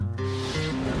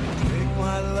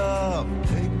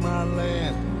Take my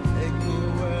land, take me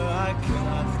where I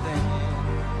cannot stand.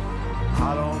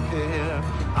 I don't care,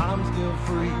 I'm still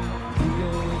free. You can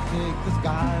only take the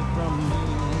sky from me.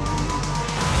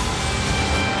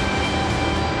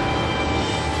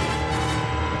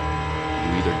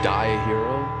 You either die a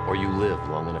hero, or you live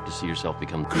long enough to see yourself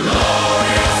become glorious.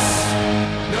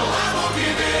 No, I won't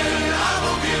give in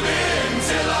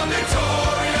till I'm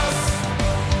victorious.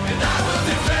 And I will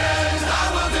defend.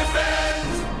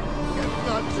 It's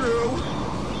not true.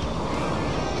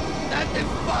 That's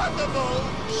impossible.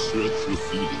 Search your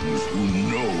feelings, you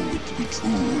know it to be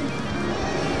true.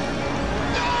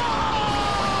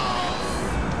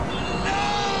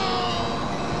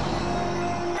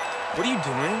 What are you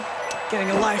doing? Getting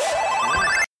a life.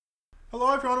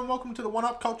 Hello everyone and welcome to the One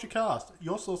Up Culture Cast,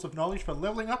 your source of knowledge for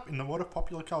leveling up in the world of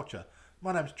popular culture.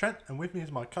 My name's Trent and with me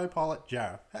is my co-pilot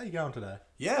Jarrah. How you going today?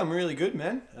 Yeah, I'm really good,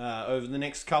 man. Over the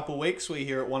next couple of weeks, we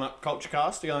here at One Up Culture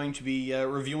Cast are going to be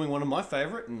reviewing one of my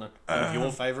favourite, and one of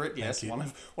your favourite, yes,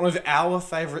 one of our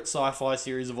favourite sci-fi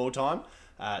series of all time.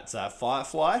 It's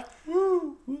Firefly.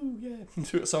 Woo, yeah.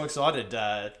 So excited.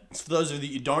 For those of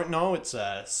you who don't know, it's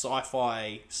a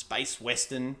sci-fi space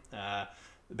western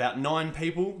about 9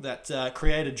 people that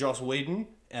created Joss Whedon.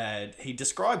 He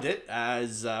described it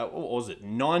as, what was it?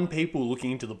 9 people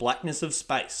looking into the blackness of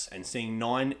space and seeing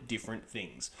 9 different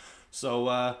things.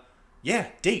 So, yeah,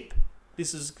 deep.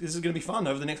 This is going to be fun.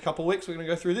 Over the next couple of weeks, we're going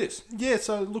to go through this. Yeah,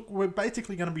 so look, we're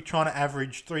basically going to be trying to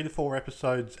average 3 to 4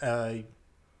 episodes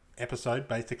episode,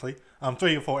 basically.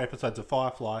 3 or 4 episodes of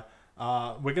Firefly.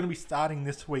 We're going to be starting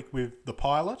this week with the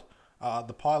pilot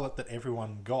that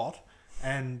everyone got,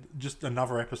 and just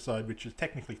another episode which is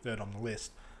technically third on the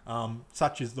list.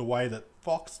 Such is the way that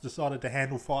Fox decided to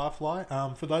handle Firefly.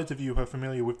 For those of you who are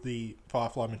familiar with the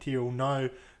Firefly material, know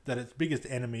that its biggest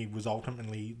enemy was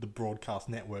ultimately the broadcast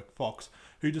network Fox,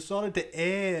 who decided to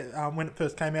air, when it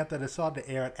first came out, they decided to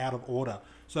air it out of order.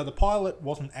 So the pilot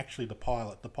wasn't actually the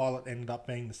pilot. The pilot ended up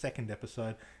being the second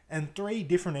episode, and 3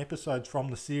 different episodes from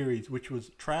the series, which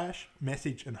was Trash,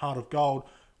 Message, and Heart of Gold,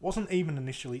 wasn't even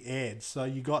initially aired. So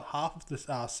you got half of this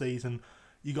season.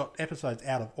 You got episodes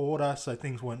out of order, so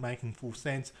things weren't making full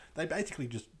sense. They basically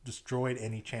just destroyed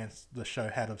any chance the show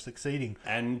had of succeeding.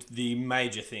 And the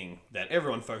major thing that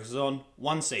everyone focuses on,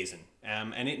 1 season.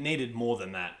 And it needed more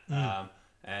than that.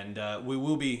 We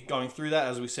will be going through that,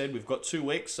 as we said. We've got 2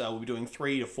 weeks. We'll be doing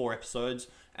 3 to 4 episodes.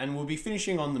 And we'll be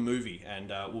finishing on the movie. And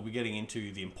we'll be getting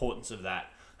into the importance of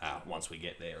that once we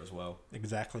get there as well.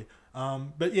 Exactly.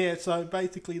 But yeah, so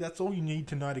basically that's all you need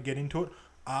to know to get into it.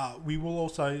 We will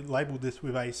also label this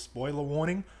with a spoiler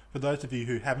warning for those of you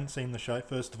who haven't seen the show.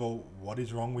 First of all, what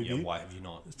is wrong with you? Why have you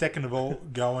not? Second of all,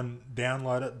 go and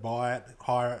download it, buy it,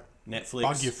 hire it, Netflix,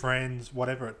 bug your friends,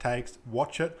 whatever it takes.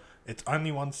 Watch it. It's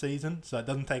only 1 season, so it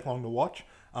doesn't take long to watch.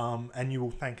 And you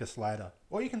will thank us later,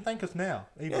 or you can thank us now.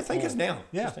 Thank us now.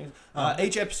 Yeah.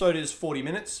 Each episode is 40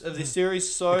 minutes of this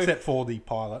series, so except for the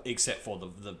pilot. Except for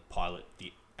the pilot,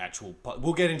 the actual.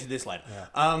 We'll get into this later.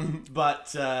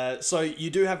 Yeah. So you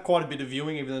do have quite a bit of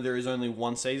viewing, even though there is only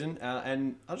 1 season.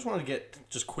 And I just wanted to get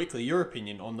just quickly your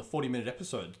opinion on the 40-minute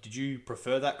episodes. Did you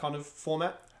prefer that kind of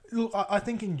format? Look, I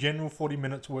think in general 40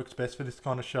 minutes works best for this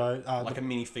kind of show. Like a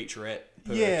mini featurette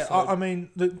per yeah, episode? I mean,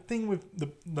 the thing with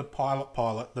the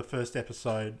pilot, the first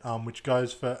episode, which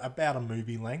goes for about a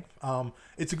movie length,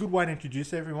 it's a good way to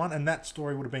introduce everyone, and that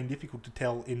story would have been difficult to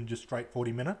tell in just straight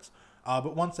 40 minutes.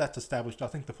 But once that's established, I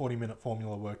think the 40-minute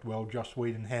formula worked well. Joss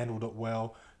Whedon handled it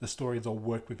well. The stories all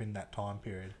worked within that time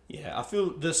period. Yeah, I feel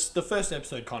the first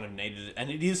episode kind of needed it, and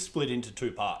it is split into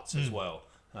 2 parts as well.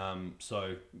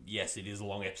 So, yes, it is a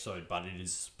long episode, but it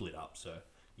is split up, so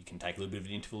you can take a little bit of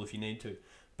an interval if you need to.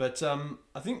 But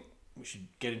I think we should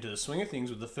get into the swing of things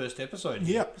with the first episode.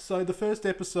 Yep, so the first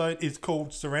episode is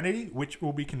called Serenity, which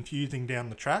will be confusing down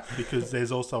the track because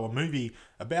there's also a movie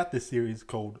about this series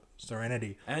called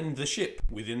Serenity. And the ship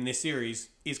within this series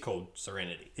is called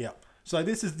Serenity. Yep. So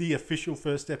this is the official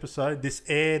first episode. This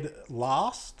aired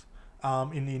last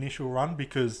in the initial run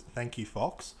because, thank you,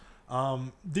 Fox.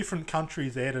 Different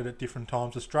countries aired it at different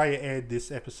times. Australia aired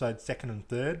this episode 2nd and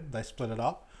 3rd. They split it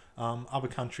up. Other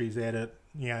countries aired it,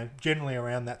 generally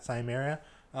around that same area.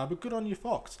 But good on you,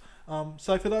 Fox.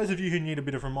 So for those of you who need a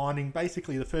bit of reminding,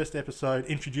 basically the first episode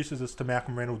introduces us to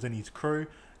Malcolm Reynolds and his crew.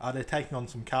 They're taking on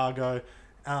some cargo.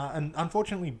 And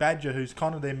unfortunately, Badger, who's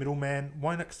kind of their middleman,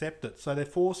 won't accept it. So they're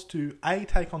forced to, A,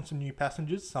 take on some new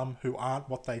passengers, some who aren't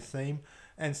what they seem,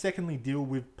 and secondly, deal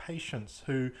with Patience,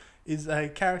 who is a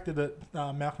character that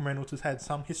Malcolm Reynolds has had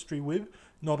some history with.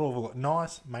 Not all of it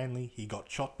nice. Mainly, he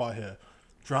got shot by her.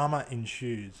 Drama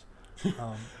ensues.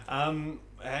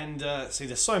 See,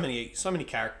 there's so many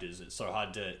characters. It's so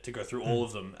hard to go through all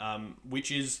of them.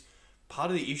 Which is part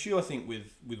of the issue, I think,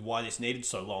 with why this needed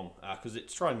so long, because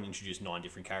it's trying to introduce 9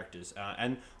 different characters.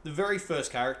 And the very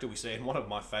first character we see, and one of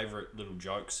my favourite little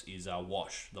jokes, is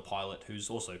Wash, the pilot, who's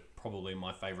also probably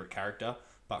my favourite character,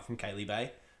 apart from Kaylee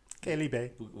Bay. Kaylee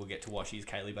Bay. We'll get to Washy's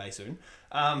Kaylee Bay soon.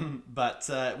 But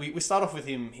we start off with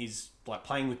him. He's like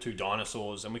playing with 2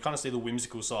 dinosaurs, and we kind of see the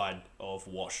whimsical side of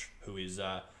Wash, who is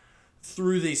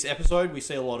through this episode we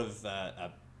see a lot of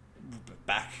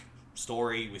back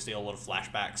story. We see a lot of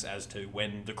flashbacks as to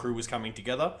when the crew was coming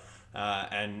together,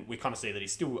 and we kind of see that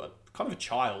he's still kind of a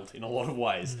child in a lot of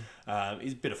ways.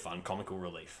 He's a bit of fun, comical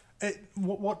relief.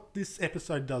 What this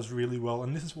episode does really well,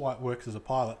 and this is why it works as a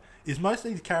pilot, is most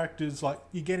of these characters, like,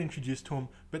 you get introduced to them,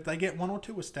 but they get 1 or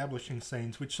 2 establishing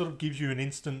scenes, which sort of gives you an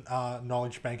instant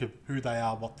knowledge bank of who they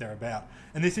are, what they're about.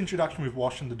 And this introduction with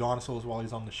Wash and the dinosaurs while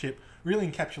he's on the ship really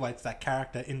encapsulates that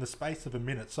character in the space of a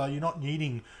minute. So you're not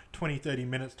needing 20, 30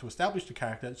 minutes to establish the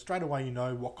character. Straight away you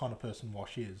know what kind of person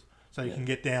Wash is. So you can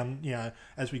get down,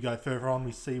 as we go further on,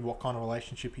 we see what kind of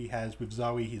relationship he has with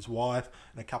Zoe, his wife,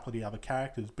 and a couple of the other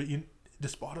characters. But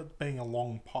despite it being a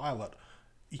long pilot,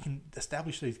 you can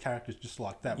establish these characters just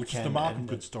like that, which is the mark of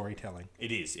good storytelling.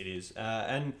 It is.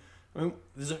 And I mean,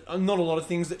 there's not a lot of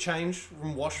things that change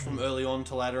from Wash from early on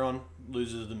to later on.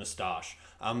 Loses the moustache.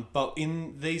 But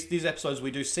in these episodes,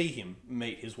 we do see him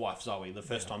meet his wife, Zoe, the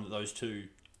first time that those two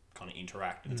kind of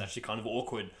interact. And it's actually kind of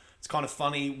awkward. It's kind of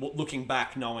funny looking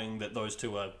back, knowing that those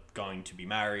two are going to be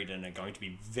married and are going to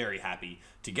be very happy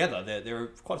together. They're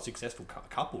quite a successful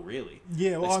couple, really.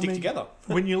 Yeah, well, they stick together.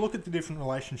 When you look at the different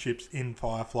relationships in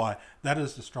Firefly, that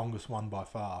is the strongest one by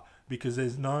far, because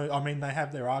there's no... I mean, they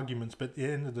have their arguments, but at the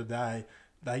end of the day,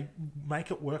 they make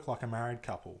it work like a married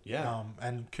couple. Yeah.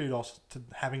 And kudos to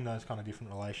having those kind of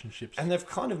different relationships. And they've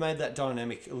kind of made that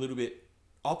dynamic a little bit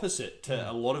opposite to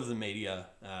a lot of the media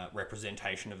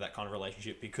representation of that kind of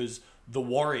relationship, because the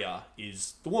warrior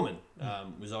is the woman,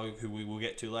 Zoe, who we will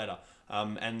get to later,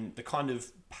 and the kind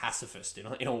of pacifist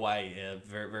in a way,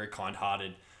 very, very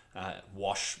kind-hearted,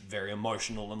 Wash, very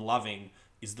emotional and loving,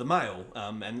 is the male.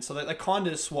 And so they kind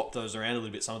of swap those around a little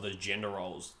bit, some of those gender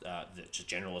roles, just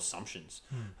general assumptions,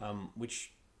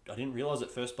 which I didn't realise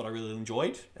at first, but I really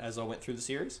enjoyed as I went through the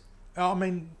series. I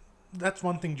mean, that's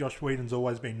one thing Joss Whedon's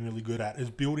always been really good at, is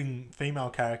building female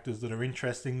characters that are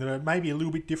interesting, that are maybe a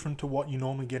little bit different to what you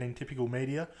normally get in typical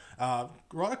media.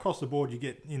 Right across the board, you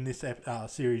get in this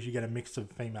series, you get a mix of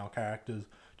female characters,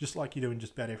 just like you do in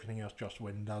just about everything else Joss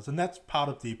Whedon does. And that's part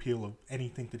of the appeal of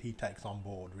anything that he takes on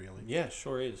board, really. Yeah,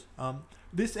 sure is.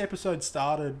 This episode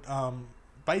started...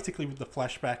 basically with the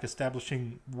flashback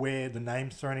establishing where the name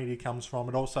Serenity comes from.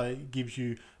 It also gives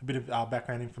you a bit of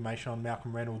background information on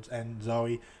Malcolm Reynolds and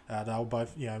Zoe. They were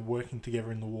both, working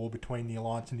together in the war between the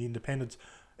Alliance and the Independents.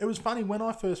 It was funny, when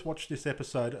I first watched this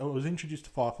episode, I was introduced to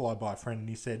Firefly by a friend, and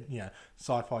he said,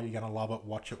 sci-fi, you're going to love it,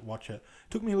 watch it. It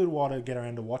took me a little while to get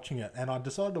around to watching it, and I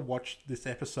decided to watch this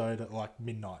episode at like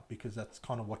midnight, because that's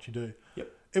kind of what you do.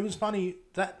 Yep. It was funny,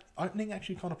 that opening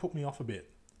actually kind of put me off a bit.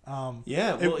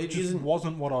 It just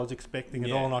wasn't what I was expecting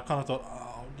at all, and I kind of thought,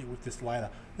 I'll deal with this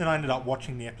later. Then I ended up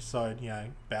watching the episode,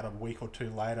 about a week or two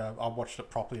later. I watched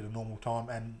it properly at a normal time,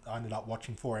 and I ended up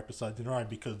watching 4 episodes in a row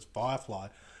because Firefly.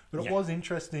 But it was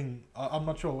interesting. I'm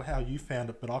not sure how you found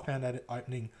it, but I found that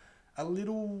opening a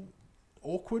little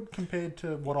awkward compared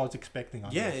to what I was expecting.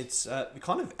 I guess. It's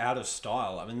kind of out of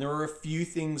style. I mean, there are a few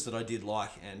things that I did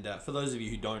like, and for those of you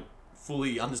who don't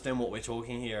fully understand what we're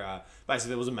talking here, basically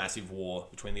there was a massive war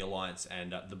between the Alliance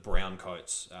and the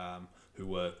Browncoats, who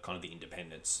were kind of the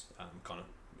Independents,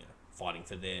 fighting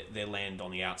for their land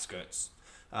on the outskirts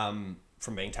from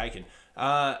being taken.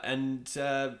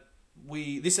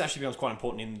 This actually becomes quite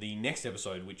important in the next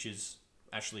episode, which is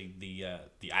actually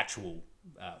the actual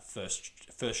first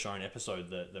shown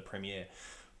episode, the premiere.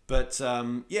 But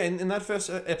in that first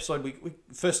episode,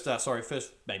 first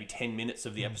maybe 10 minutes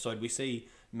of the episode, we see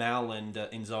Mal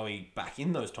and Zoe back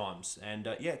in those times, and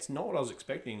it's not what I was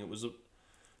expecting. It was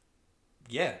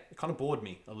it kind of bored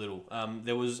me a little.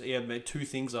 There was 2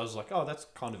 things I was like, oh, that's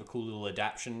kind of a cool little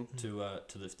adaptation to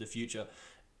the future,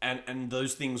 and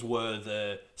those things were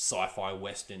the sci-fi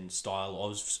western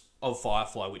style of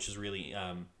Firefly, which is really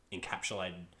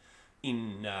encapsulated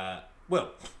in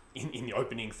in the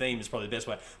opening theme is probably the best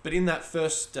way. But in that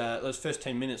those first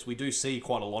 10 minutes, we do see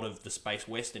quite a lot of the space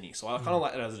westerny. So I kind of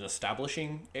like it as an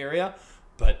establishing area,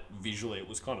 but visually it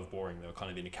was kind of boring. They were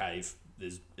kind of in a cave.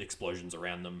 There's explosions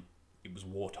around them. It was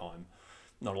wartime.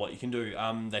 Not a lot you can do.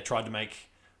 They tried to make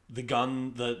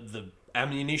the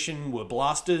ammunition were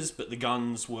blasters, but the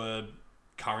guns were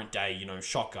current day,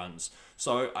 shotguns.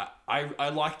 So I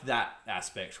liked that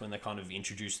aspect when they kind of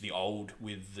introduced the old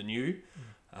with the new.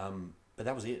 But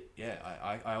that was it. Yeah,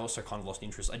 I also kind of lost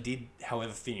interest. I did,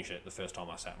 however, finish it the first time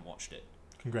I sat and watched it.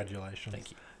 Congratulations.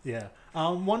 Thank you. Yeah.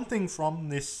 One thing from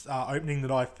this opening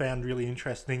that I found really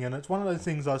interesting, and it's one of those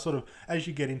things I sort of, as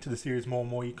you get into the series more and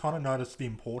more, you kind of notice the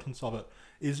importance of it,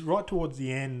 is right towards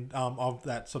the end of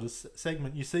that sort of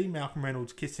segment, you see Malcolm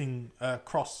Reynolds kissing a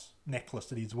cross necklace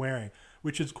that he's wearing,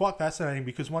 which is quite fascinating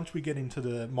because once we get into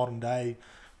the modern day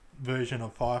version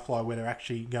of Firefly where they're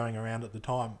actually going around at the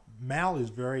time, Mal is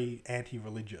very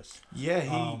anti-religious. Yeah,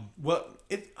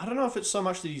 I don't know if it's so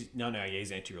much that he's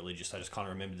anti-religious. I just kind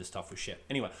of remember the stuff with Shep.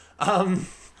 Anyway,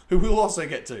 who we'll also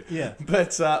get to. Yeah.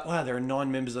 But, wow, there are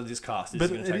 9 members of this cast.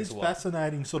 But it is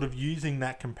fascinating sort of using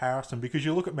that comparison because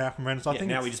you look at Malcolm Reynolds, I think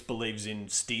now he just believes in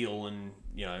steel and,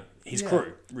 his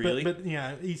crew, really. But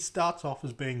he starts off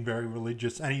as being very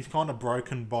religious and he's kind of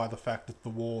broken by the fact that the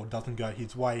war doesn't go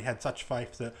his way. He had such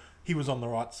faith that he was on the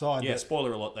right side. Yeah,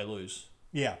 spoiler alert, they lose.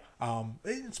 Yeah.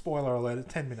 Spoiler alert,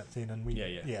 it's 10 minutes in and we...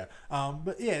 Yeah.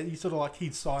 But yeah, he sort of like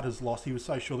his side has lost. He was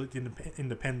so sure that the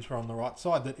independents were on the right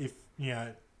side that if,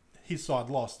 his side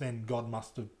lost, then God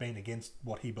must have been against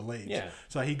what he believes. Yeah.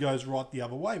 So he goes right the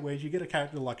other way, whereas you get a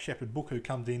character like Shepard Book who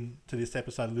comes in to this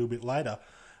episode a little bit later.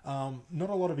 Not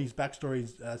a lot of his backstory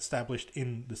is established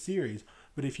in the series,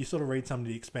 but if you sort of read some of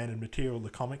the expanded material, the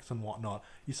comics and whatnot,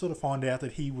 you sort of find out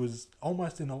that he was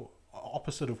almost in a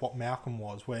opposite of what Malcolm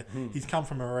was, where he's come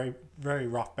from a very, very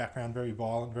rough background, very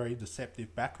violent, very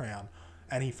deceptive background,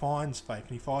 and he finds faith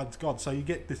and he finds God. So you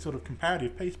get this sort of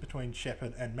comparative piece between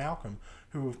Shepard and Malcolm,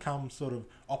 who have come sort of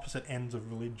opposite ends of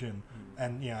religion,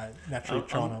 and naturally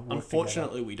trying to work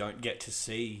Unfortunately, together. we don't get to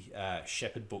see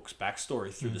Shepard Book's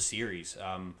backstory through the series.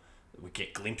 We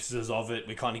get glimpses of it.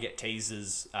 We kind of get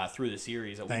teasers through the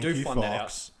series. Thank we do you, find that out.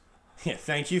 Fox. Yeah,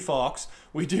 thank you, Fox.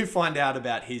 We do find out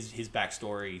about his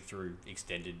backstory through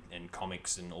extended and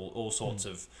comics and all sorts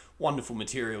of wonderful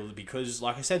material because,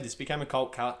 like I said, this became a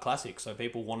cult classic, so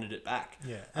people wanted it back.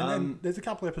 Yeah, and then there's a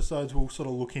couple of episodes we'll sort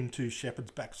of look into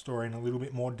Shepard's backstory in a little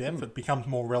bit more depth. It becomes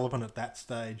more relevant at that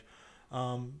stage.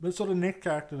 But sort of next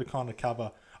character to kind of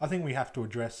cover, I think we have to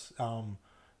address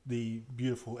the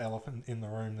beautiful elephant in the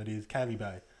room that is Kaylee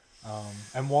Bay.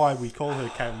 And why we call her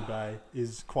Kaylee Bay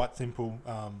is quite simple.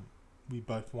 We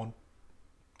both want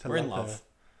to We're love in love. her.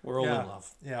 We're all in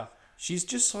love. Yeah. She's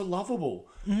just so lovable.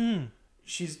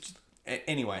 She's just,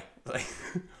 anyway.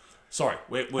 Sorry,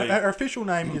 Her official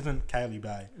name isn't Kaylee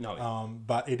Bay. No.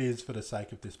 But it is for the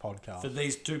sake of this podcast. For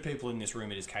these 2 people in this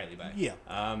room, it is Kaylee Bay. Yeah.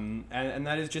 And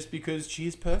that is just because she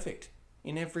is perfect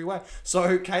in every way.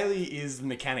 So Kaylee is the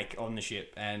mechanic on the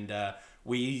ship, and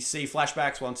we see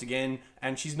flashbacks once again,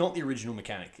 and she's not the original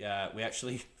mechanic. We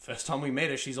actually, first time we met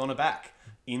her, she's on her back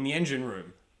in the engine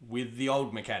room with the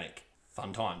old mechanic.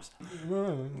 Fun times.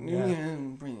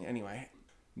 Anyway,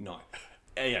 no.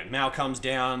 Mal comes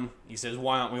down. He says,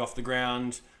 "Why aren't we off the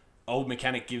ground?" Old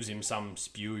mechanic gives him some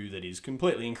spew that is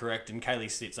completely incorrect, and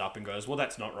Kaylee sits up and goes, "Well,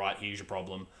 that's not right. Here's your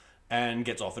problem," and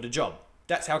gets offered a job.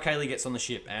 That's how Kaylee gets on the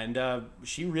ship, and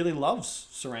she really loves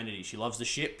Serenity. She loves the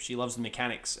ship, she loves the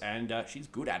mechanics, and she's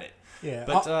good at it. Yeah.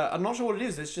 But I'm not sure what it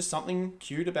is. There's just something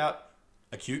cute about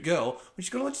a cute girl, which she's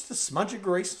got just a smudge of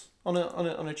grease on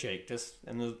her cheek, just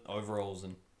and the overalls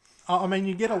and. I mean,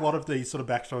 you get a lot of these sort of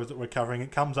backstories that we're covering.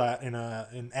 It comes out in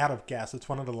Out of Gas. It's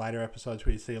one of the later episodes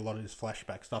where you see a lot of this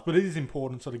flashback stuff. But it is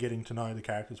important sort of getting to know the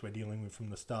characters we're dealing with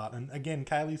from the start. And again,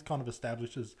 Kaylee's kind of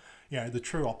established as, the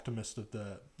true optimist of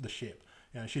the ship.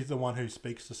 She's the one who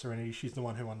speaks to Serenity. She's the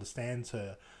one who understands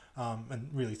her. And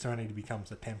really, Serenity becomes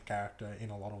a temp character in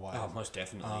a lot of ways. Oh, most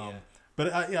definitely, yeah.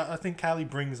 But I think Kaylee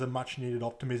brings a much-needed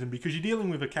optimism because you're dealing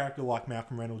with a character like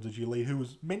Malcolm Reynolds as your lead, who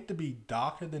was meant to be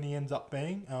darker than he ends up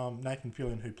being. Nathan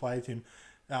Fillion, who plays him,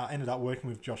 ended up working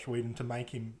with Josh Whedon to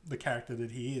make him the character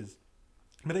that he is.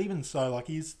 But even so,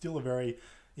 he's still a very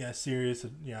serious,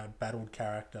 battled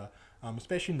character,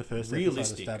 especially in the first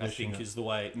realistic, episode. I think, is the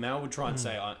way Mal would try and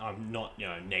say. I'm not,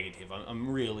 negative.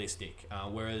 I'm realistic.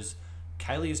 Whereas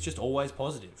Kaylee is just always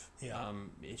positive. Yeah.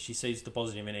 She sees the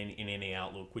positive in any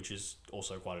outlook, which is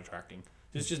also quite attracting.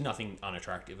 There's just nothing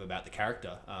unattractive about the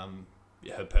character.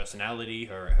 Her personality,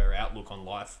 her outlook on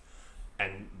life,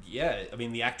 and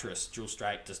the actress Jules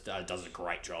Straight just does a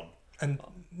great job. And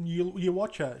you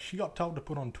watch her. She got told to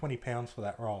put on 20 pounds for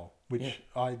that role, which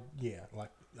I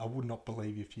would not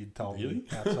believe if you'd told me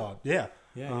outside. Yeah.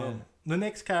 Yeah. The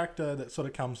next character that sort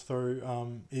of comes through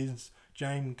is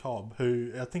Jane Cobb,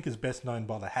 who I think is best known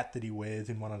by the hat that he wears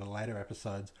in one of the later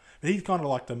episodes. But he's kind of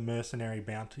like the mercenary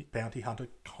bounty hunter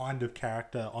kind of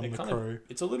character on the crew.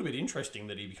 It's a little bit interesting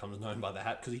that he becomes known by the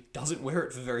hat because he doesn't wear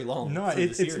it for very long. No,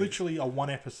 it's literally a one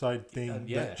episode thing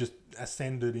yeah. that just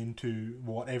ascended into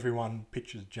what everyone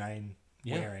pictures Jane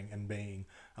wearing and being,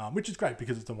 which is great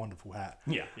because it's a wonderful hat.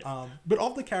 Yeah. But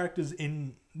of the characters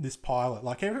in this pilot,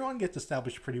 like everyone gets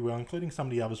established pretty well, including some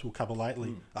of the others we'll cover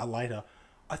later.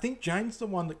 I think Jane's the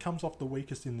one that comes off the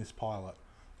weakest in this pilot.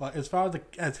 Like as far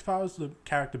as the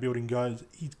character building goes,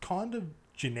 he's kind of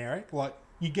generic. Like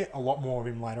you get a lot more of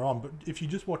him later on, but if you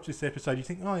just watch this episode, you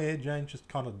think, oh yeah, Jane's just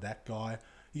kind of that guy.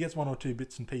 He gets one or two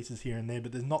bits and pieces here and there,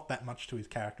 but there's not that much to his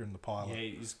character in the pilot.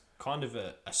 Yeah, he's kind of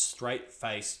a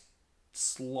straight-faced,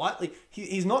 slightly...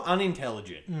 He's not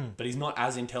unintelligent, but he's not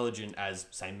as intelligent as,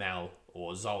 say, Mal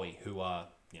or Zoe, who are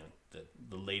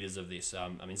the leaders of this. I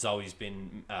mean, Zoe's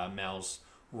been Mal's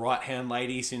right-hand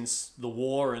lady since the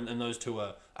war, and those two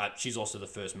are... she's also the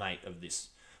first mate of this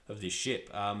ship.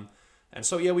 And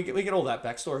so, yeah, we get all that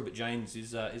backstory, but James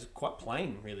is quite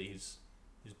plain, really. His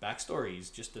backstory is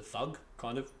just a thug,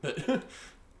 kind of, but...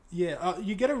 Yeah,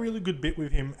 you get a really good bit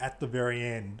with him at the very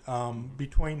end.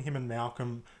 Between him and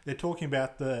Malcolm, they're talking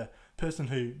about the person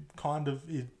who kind of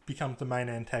becomes the main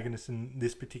antagonist in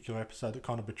this particular episode that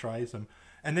kind of betrays them.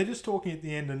 And they're just talking at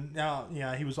the end, and now,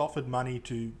 he was offered money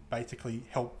to basically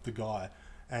help the guy,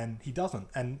 and he doesn't.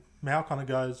 And Mal kind of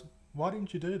goes, why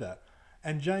didn't you do that?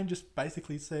 And Jane just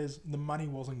basically says the money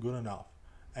wasn't good enough.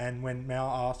 And when Mal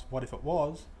asks what if it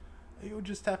was, you'll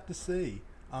just have to see.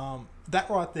 That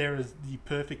right there is the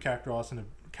perfect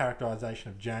characterization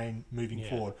of Jane moving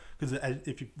forward. Because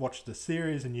if you watch the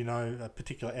series and you know a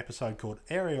particular episode called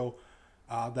Ariel,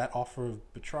 that offer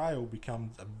of betrayal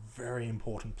becomes a very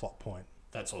important plot point.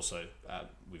 That's also,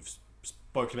 we've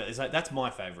spoken about this. That's my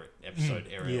favourite episode,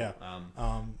 Ariel.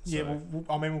 Yeah.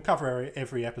 We'll cover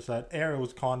every episode. Ariel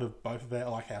was kind of both of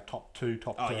our top two,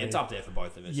 top three. Oh, yeah, it's up there for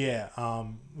both of us. Yeah,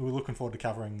 we're looking forward to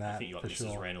covering that. I think you got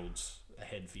Mrs. Reynolds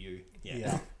ahead for you.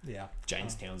 Yeah.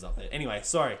 Jamestown's up there. Anyway,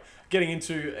 sorry. Getting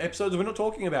into episodes we're not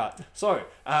talking about. So,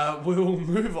 we'll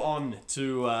move on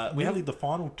to... we have the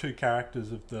final two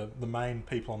characters of the main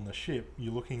people on the ship.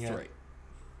 You're looking at... Three.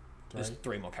 There's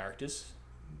three more characters.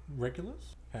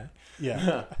 Regulars? Okay.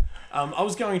 Yeah. I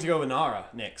was going to go with Nara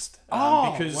next.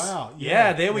 Because, wow.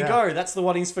 Yeah, there we go. That's the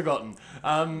one he's forgotten.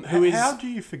 How do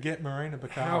you forget Marina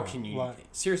Baccarin? How can you?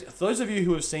 Seriously, for those of you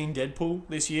who have seen Deadpool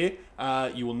this year,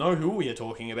 you will know who we are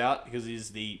talking about because it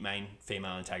is the main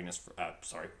female antagonist.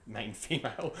 Main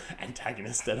female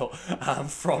antagonist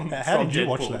from How did you Deadpool,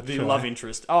 watch that the show? love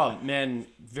interest. Oh man,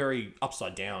 very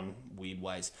upside down, weird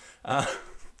ways.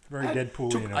 Very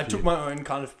Deadpool. I took my own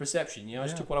kind of perception. I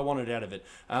just took what I wanted out of it.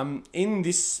 In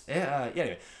this,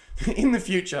 anyway, in the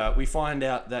future, we find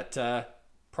out that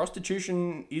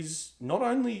prostitution is not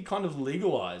only kind of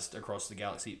legalized across the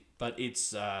galaxy, but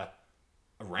it's a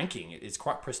ranking. It's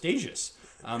quite prestigious.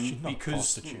 She's not a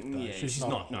prostitute, though. Yeah, she's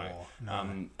not. No.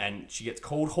 No. And she gets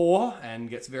called whore and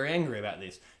gets very angry about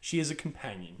this. She is a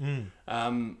companion.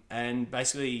 And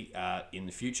basically, in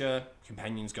the future,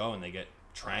 companions go and they get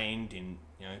trained in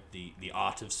the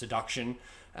art of seduction,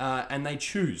 and they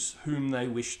choose whom they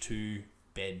wish to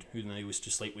bed, whom they wish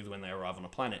to sleep with when they arrive on a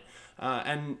planet.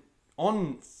 And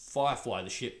on Firefly, the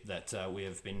ship that we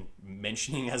have been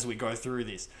mentioning as we go through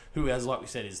this, who, as like we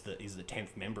said, is the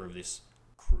 10th member of this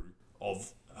crew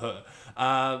of her,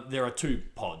 there are two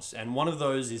pods, and one of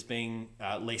those is being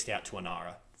leased out to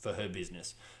Anara for her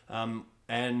business,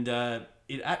 and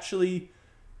it actually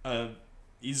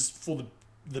is for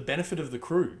the benefit of the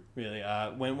crew, really.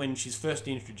 When she's first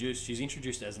introduced, she's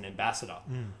introduced as an ambassador,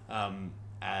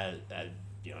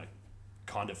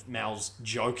 kind of Mal's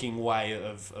joking way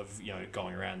of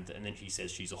going around, and then she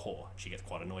says she's a whore. She gets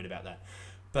quite annoyed about that.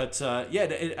 But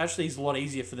it actually is a lot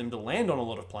easier for them to land on a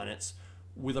lot of planets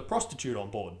with a prostitute on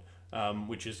board,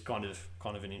 which is kind of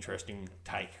an interesting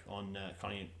take on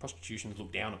prostitution is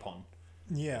looked down upon.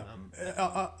 Yeah,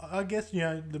 I guess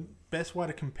the best way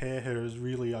to compare her is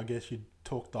really, I guess you'd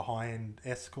talk the high-end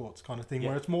escorts kind of thing,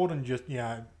 where it's more than just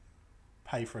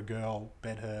pay for a girl,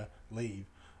 bed her, leave,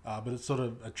 but it's sort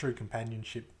of a true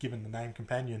companionship given the name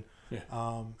companion,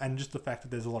 and just the fact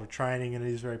that there's a lot of training and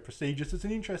it is very prestigious. It's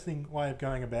an interesting way of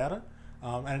going about it,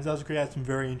 and it does create some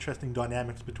very interesting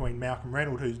dynamics between Malcolm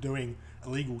Reynolds, who's doing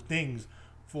illegal things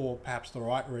for perhaps the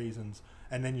right reasons,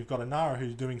 and then you've got Anara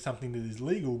who's doing something that is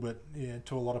legal, but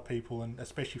to a lot of people, and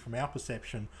especially from our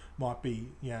perception, might be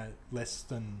less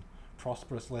than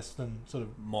prosperous, less than sort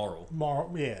of moral.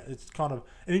 Yeah, it's kind of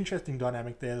an interesting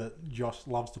dynamic there that Josh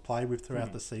loves to play with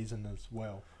throughout the season as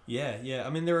well. Yeah. I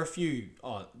mean, there are a few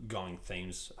going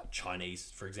themes.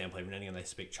 Chinese, for example, every now and again they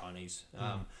speak Chinese.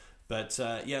 But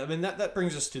I mean, that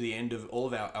brings us to the end of all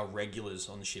of our regulars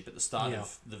on the ship at the start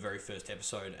of the very first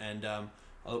episode. And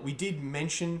we did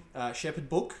mention Shepherd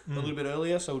Book a little bit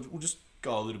earlier, so we'll just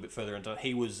go a little bit further into it.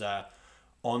 He was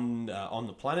on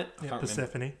the planet. I can't Persephone.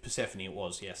 remember. Persephone it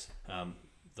was, yes.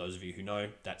 Those of you who know,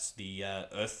 that's the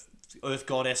Earth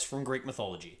goddess from Greek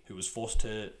mythology who was forced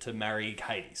to marry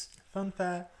Hades. Fun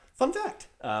fact.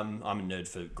 I'm a nerd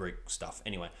for Greek stuff.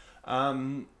 Anyway,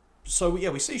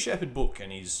 we see Shepherd Book,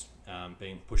 and he's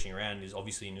been pushing around. He's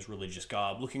obviously in his religious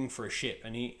garb, looking for a ship,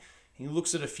 and he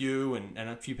looks at a few, and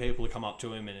a few people come up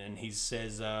to him, and he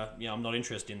says, I'm not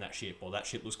interested in that ship, or that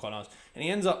ship looks quite nice. And he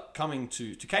ends up coming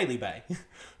to Kaylee Bay,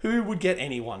 who would get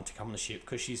anyone to come on the ship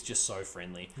because she's just so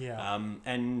friendly. Yeah.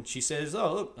 And she says,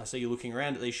 oh, look, I see you looking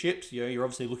around at these ships. You're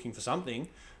obviously looking for something.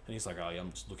 And he's like, oh, yeah,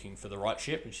 I'm just looking for the right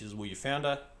ship. And she says, well, you found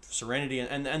her, Serenity.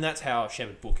 And that's how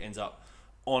Shepherd Book ends up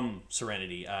on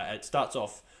Serenity. It starts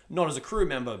off not as a crew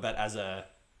member, but as a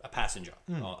passenger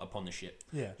upon the ship.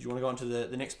 Yeah. Do you want to go on to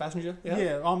the next passenger?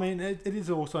 Yeah, I mean, it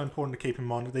is also important to keep in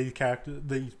mind that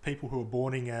these people who are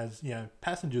boarding as,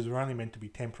 passengers are only meant to be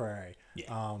temporary.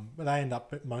 Yeah. But they end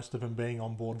up, most of them, being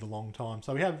on board the long time.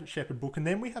 So we have Shepherd Book, and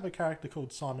then we have a character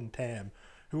called Simon Tam,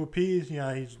 who appears,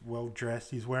 he's well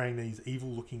dressed, he's wearing these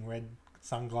evil-looking red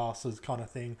sunglasses kind of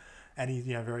thing, and he's,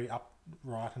 very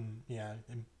upright and,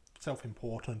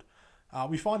 self-important.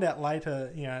 We find out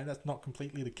later, that's not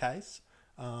completely the case.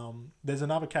 There's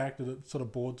another character that sort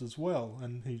of boards as well,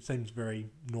 and he seems very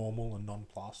normal and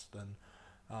nonplussed, and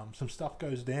some stuff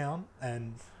goes down,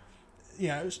 and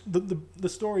the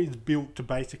story is built to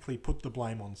basically put the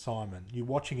blame on Simon. You're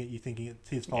watching it, you're thinking it's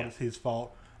his fault, it's his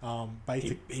fault.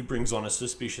 He brings on a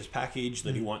suspicious package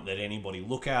that he won't let anybody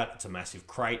look at. It's a massive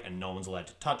crate, and no one's allowed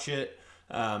to touch it.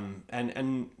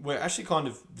 And we're actually kind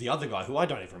of the other guy, who I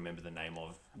don't even remember the name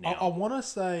of now. I want to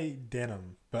say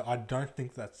Denham, but I don't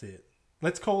think that's it.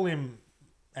 Let's call him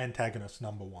Antagonist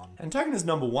number 1. Antagonist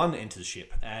number 1 enters the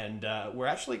ship, and we're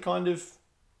actually kind of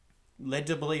led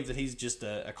to believe that he's just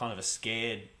a kind of a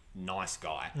scared, nice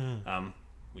guy,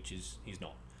 which he's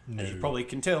not. No. As you probably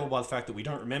can tell by the fact that we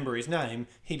don't remember his name,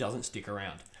 he doesn't stick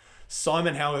around.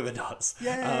 Simon, however, does.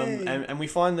 Yay! And we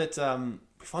find that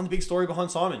we find the big story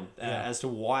behind Simon as to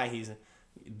why he's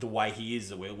the way he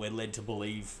is. We're led to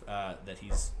believe that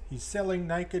he's selling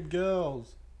naked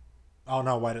girls. Oh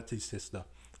no, wait, it's his sister.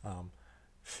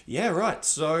 Yeah, right.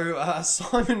 So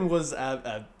Simon was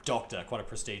a doctor, quite a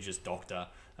prestigious doctor,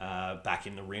 back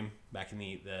in the Rim, back in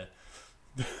the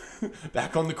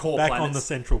back on the core back planets. on the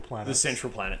central planets. The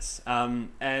central planets.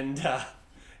 And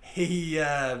he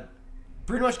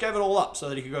pretty much gave it all up so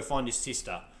that he could go find his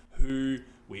sister, who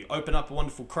we open up a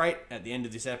wonderful crate at the end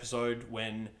of this episode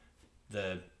when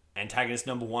the antagonist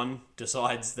number 1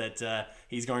 decides that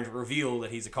he's going to reveal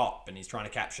that he's a cop and he's trying to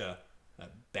capture a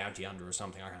bounty hunter or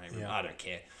something. I don't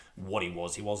care what he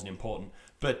was. He wasn't important.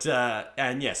 But,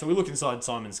 so we look inside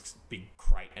Simon's big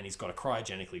crate and he's got a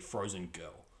cryogenically frozen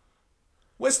girl.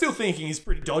 We're still thinking he's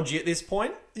pretty dodgy at this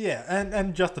point. Yeah,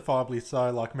 and justifiably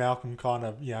so. Like, Malcolm kind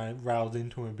of, rails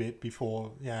into him a bit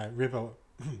before, River,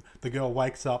 the girl,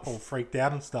 wakes up all freaked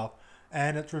out and stuff.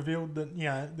 And it's revealed that,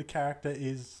 the character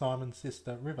is Simon's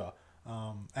sister, River.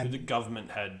 And the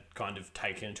government had kind of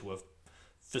taken to a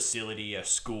facility, a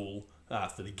school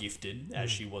for the gifted, as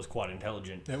she was quite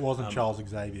intelligent. it wasn't Charles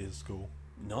Xavier's school.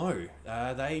 No,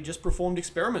 they just performed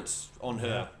experiments on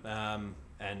her,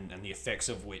 and the effects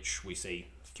of which we see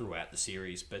throughout the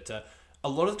series. But a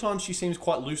lot of the times she seems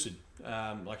quite lucid,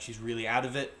 like she's really out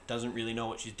of it, doesn't really know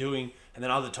what she's doing, and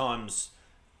then other times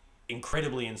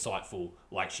incredibly insightful,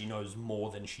 like she knows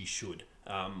more than she should,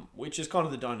 which is kind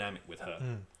of the dynamic with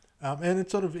her. And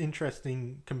it's sort of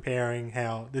interesting comparing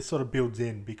how this sort of builds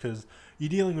in, because you're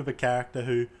dealing with a character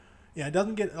who,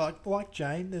 doesn't get, like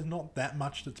Jane, there's not that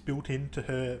much that's built into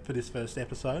her for this first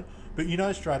episode, but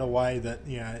straight away that,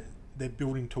 they're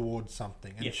building towards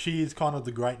something. And she is kind of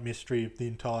the great mystery of the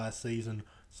entire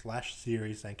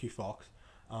season/series, thank you, Fox.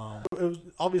 It was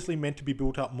obviously meant to be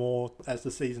built up more as the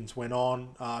seasons went on.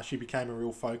 She became a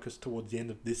real focus towards the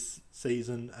end of this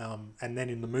season. And then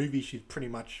in the movie, she's pretty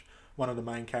much one of the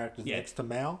main characters next to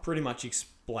Mal. Pretty much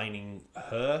explaining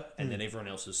her and then everyone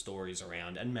else's stories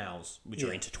around, and Mal's, which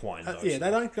are intertwined. They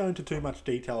don't go into too much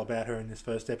detail about her in this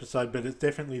first episode, but it's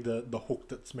definitely the hook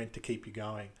that's meant to keep you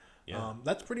going. Yeah.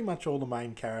 That's pretty much all the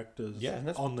main characters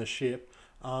on the ship.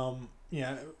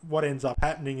 What ends up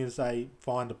happening is they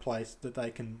find a place that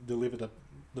they can deliver the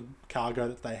cargo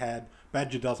that they had.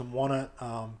 Badger doesn't want it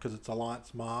because it's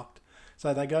Alliance marked.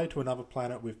 So they go to another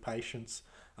planet with Patience.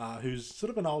 who's sort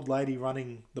of an old lady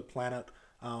running the planet.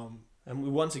 And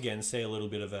we once again see a little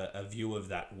bit of a view of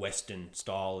that Western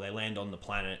style. They land on the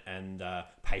planet and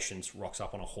Patience rocks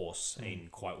up on a horse in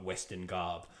quite Western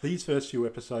garb. These first few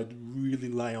episodes really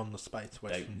lay on the space They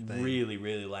Western theme. really,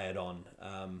 really lay it on.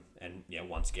 And yeah,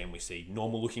 once again, we see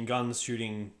normal looking guns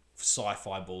shooting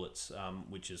sci-fi bullets,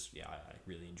 which is, I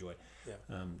really enjoy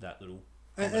that little...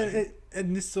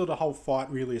 And this sort of whole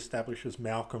fight really establishes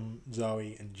Malcolm,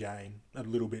 Zoe, and Jane a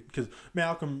little bit, because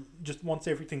Malcolm just wants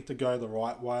everything to go the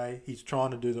right way. He's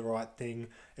trying to do the right thing.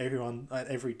 Everyone at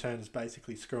every turn is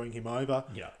basically screwing him over.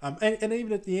 Yeah. And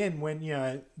even at the end, when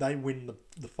they win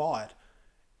the fight,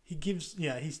 he gives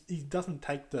he doesn't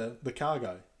take the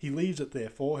cargo. He leaves it there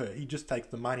for her. He just takes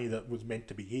the money that was meant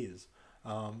to be his.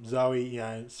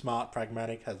 Zoe, smart,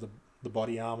 pragmatic, has the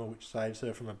body armor which saves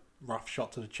her from a rough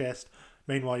shot to the chest.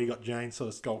 Meanwhile, you got Jane sort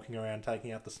of skulking around,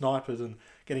 taking out the snipers and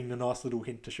getting the nice little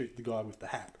hint to shoot the guy with the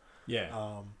hat.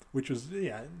 Yeah. Which was,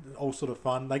 all sort of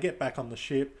fun. They get back on the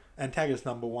ship. Antagonist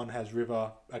number 1 has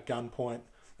River at gunpoint.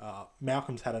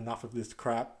 Malcolm's had enough of this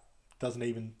crap. Doesn't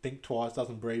even think twice,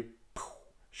 doesn't breathe.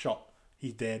 Shot.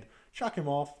 He's dead. Chuck him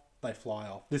off. They fly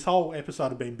off. This whole episode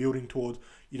had been building towards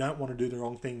you don't want to do the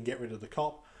wrong thing and get rid of the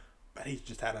cop. But he's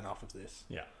just had enough of this.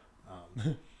 Yeah.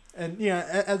 And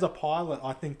as a pilot,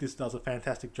 I think this does a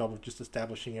fantastic job of just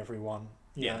establishing everyone.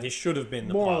 This should have been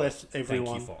the more pilot. or less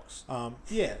everyone. Thank you, Fox.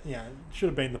 It should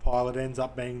have been the pilot. Ends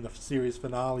up being the series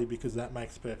finale because that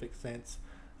makes perfect sense.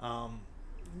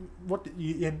 What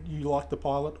you liked the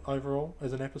pilot overall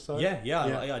as an episode?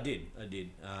 I did.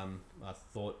 I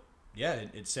thought,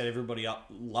 it set everybody up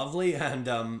lovely, and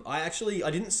I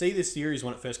didn't see this series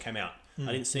when it first came out.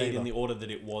 I didn't see it in the order that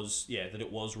it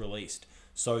was released.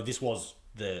 So this was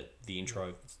the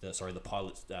intro, the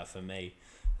pilot for me,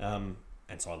 and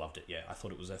so I loved it. I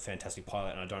thought it was a fantastic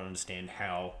pilot, and I don't understand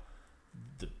how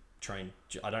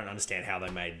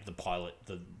they made the pilot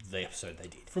the episode they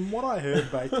did. From what I heard,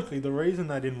 basically the reason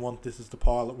they didn't want this as the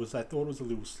pilot was they thought it was a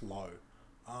little slow,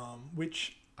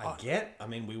 which I get. I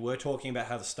mean, we were talking about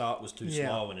how the start was too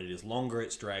slow, and it is longer,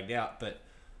 it's dragged out, but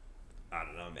I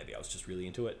don't know, maybe I was just really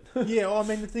into it.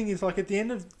 The thing is, like, at the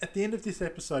end of this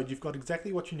episode, you've got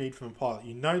exactly what you need from a pilot.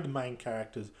 You know the main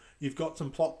characters. You've got some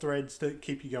plot threads to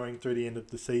keep you going through the end of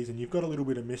the season. You've got a little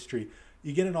bit of mystery.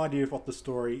 You get an idea of what the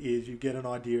story is. You get an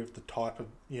idea of the type of,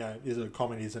 is it a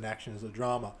comedy, is it an action, is it a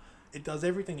drama. It does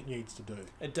everything it needs to do.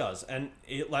 It does, and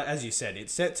it, like as you said, it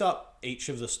sets up each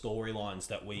of the storylines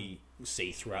that we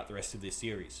see throughout the rest of this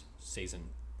season.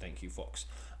 Thank you, Fox.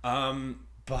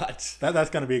 But that's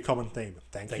going to be a common theme.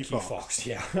 Thank you, Fox.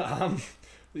 Yeah.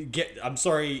 I'm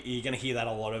sorry, you're going to hear that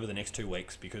a lot over the next 2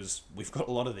 weeks because we've got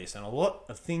a lot of this and a lot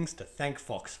of things to thank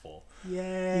Fox for.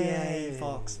 Yay,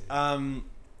 Fox.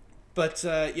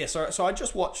 So I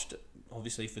just watched,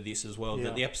 obviously for this as well,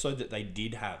 the episode that they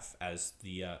did have as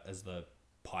the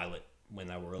pilot when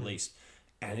they were released,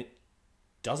 and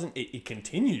it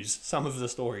continues some of the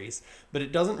stories, but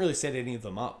it doesn't really set any of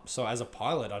them up. So as a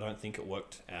pilot, I don't think it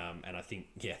worked, and I think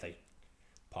they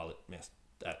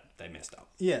messed up.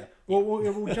 Yeah. Well,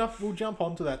 we'll jump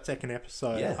onto that second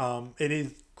episode. Yeah. It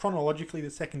is chronologically the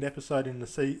second episode in the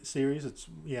series. It's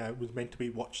it was meant to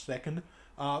be watched second.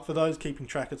 For those keeping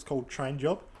track, it's called Train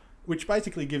Job, which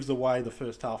basically gives away the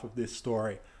first half of this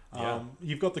story.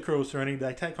 You've got the crew of Serenity.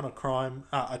 They take on a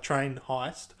train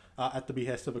heist at the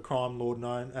behest of a crime lord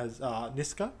known as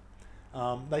Niska.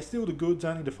 They steal the goods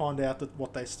only to find out that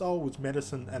what they stole was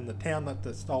medicine, and the town that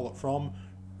they stole it from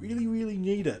really, really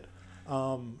need it.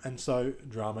 And so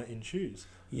drama ensues.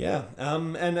 Yeah.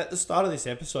 And at the start of this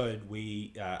episode,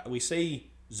 we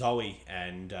see Zoe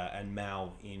and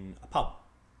Mal in a pub.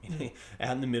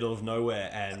 Out in the middle of nowhere,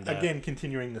 and again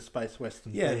continuing the space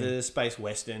western theme. The space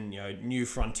western, new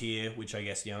frontier, which I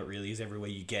guess it really is everywhere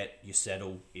you get, you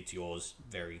settle, it's yours,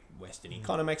 very westerny.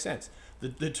 Kind of makes sense.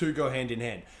 The two go hand in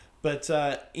hand. But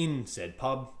in said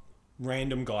pub,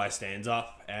 random guy stands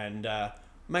up and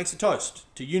makes a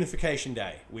toast to Unification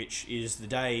Day, which is the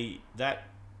day that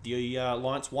the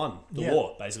Alliance won the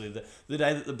war, basically the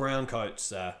day that the Browncoats,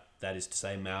 that is to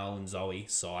say Mal and Zoe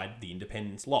side, the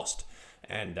Independents lost.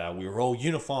 And we were all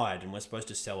unified, and we're supposed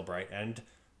to celebrate. And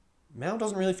Mal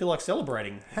doesn't really feel like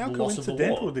celebrating How the loss of the war.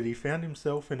 coincidental that he found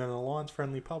himself in an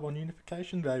Alliance-friendly pub on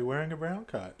Unification Day wearing a brown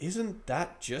coat? Isn't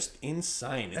that just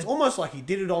insane? It's almost like he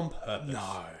did it on purpose.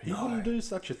 No, he wouldn't do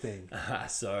such a thing.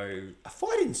 So a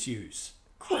fight ensues,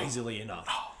 crazily enough.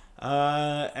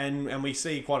 And we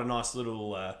see quite a nice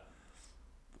little...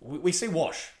 We see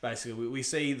Wash, basically. We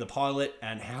see the pilot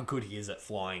and how good he is at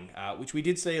flying, which we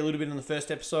did see a little bit in the first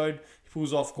episode. He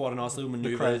pulls off quite a nice little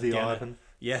maneuver. The crazy Ivan.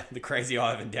 The crazy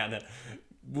Ivan down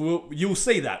you'll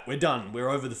see that. We're done. We're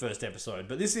over the first episode.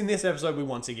 But in this episode, we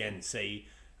once again see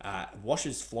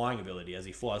Wash's flying ability as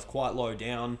he flies quite low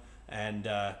down. And,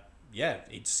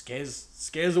 it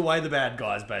scares away the bad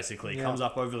guys, basically. Yeah. Comes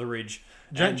up over the ridge.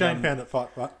 Jane And, found it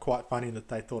quite funny that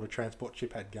they thought a transport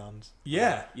ship had guns.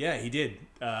 Yeah, he did.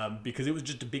 Because it was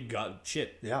just a big gun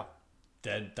ship Yeah.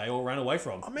 that they all ran away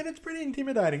from. I mean, it's pretty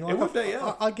intimidating. Like, It would be,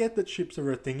 yeah. I get that ships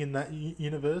are a thing in that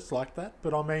universe like that,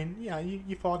 but I mean,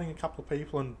 you're fighting a couple of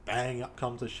people and bang, up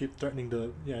comes a ship threatening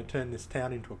to, turn this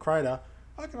town into a crater.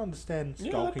 I can understand Yeah,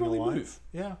 they'd skulking probably away. move.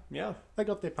 Yeah, Yeah. they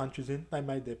got their punches in. They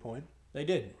made their point. They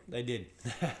did.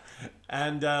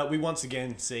 And we once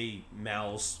again see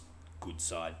Mal's good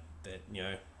side. That,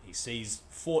 he sees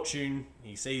fortune,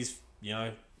 he sees,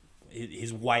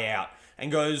 his way out,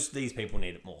 and goes, these people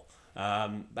need it more.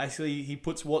 Basically, he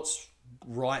puts what's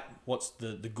right, what's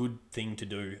the good thing to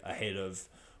do ahead of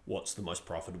what's the most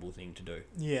profitable thing to do.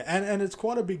 Yeah, and it's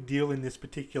quite a big deal in this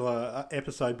particular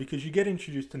episode because you get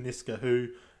introduced to Niska, who,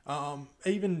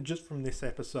 even just from this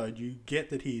episode, you get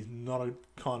that he's not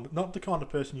the kind of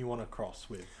person you want to cross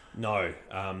with. No,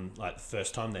 like the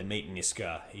first time they meet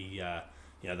Niska, he,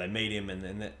 they meet him, and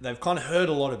then they've kind of heard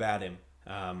a lot about him.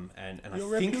 And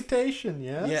Your I think, reputation,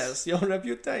 yes? yes, your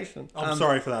reputation. I'm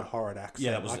sorry for that horrid accent.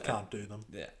 yeah, that was- I can't do them.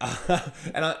 Yeah,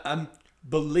 and I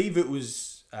believe it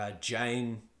was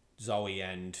Jane, Zoe,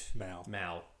 and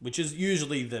Mal. which is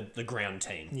usually the ground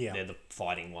team. Yeah. They're the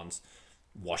fighting ones.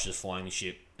 Wash is flying the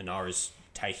ship. Inara's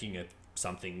taking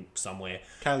something somewhere.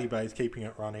 Kaylee Bay's keeping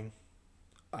it running.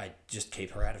 I just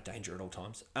keep her out of danger at all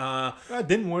times. It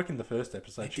didn't work in the first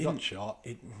episode. She got didn't. shot.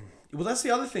 Well, that's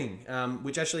the other thing,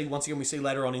 which actually, once again, we see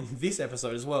later on in this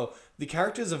episode as well. The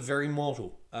characters are very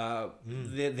mortal.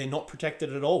 They're not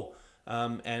protected at all.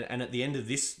 And at the end of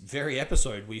this very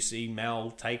episode, we see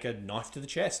Mal take a knife to the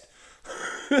chest.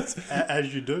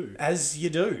 As you do. As you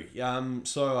do.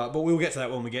 But we'll get to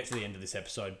that when we get to the end of this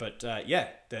episode. But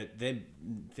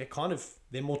they're kind of,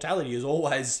 their mortality is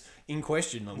always in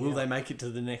question. Like, will they make it to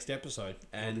the next episode?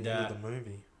 And the end of the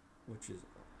movie. which is,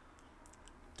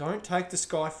 don't take the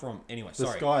sky from. Anyway, The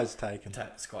sorry. sky is taken.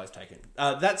 The sky's taken.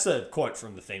 That's a quote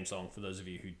from the theme song for those of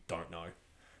you who don't know.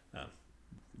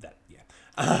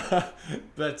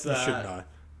 But You should know.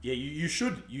 Yeah, you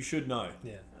should know.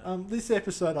 Yeah. This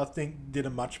episode, I think, did a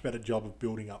much better job of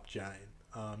building up Jane.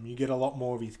 You get a lot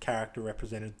more of his character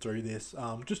represented through this,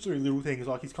 just through little things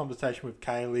like his conversation with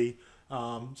Kaylee,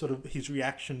 sort of his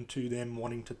reaction to them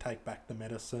wanting to take back the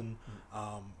medicine.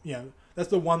 That's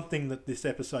the one thing that this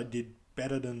episode did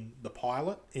better than the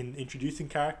pilot in introducing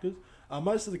characters.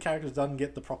 Most of the characters doesn't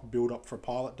get the proper build-up for a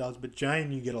pilot does, but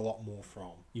Jane you get a lot more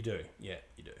from. You do, yeah,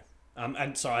 you do.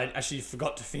 And sorry, I actually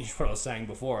forgot to finish what I was saying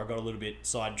before. I got a little bit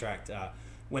sidetracked.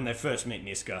 When they first meet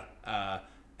Niska,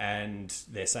 and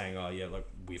they're saying, "Oh yeah, look,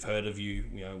 we've heard of you.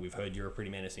 We've heard you're a pretty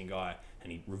menacing guy."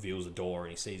 And he reveals a door,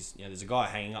 and he sees, there's a guy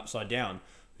hanging upside down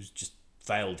who's just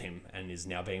failed him and is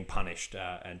now being punished,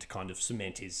 and to kind of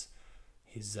cement his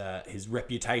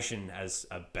reputation as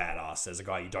a badass, as a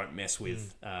guy you don't mess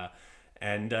with.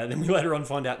 And then we later on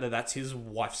find out that that's his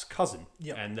wife's cousin.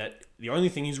 Yep. And that the only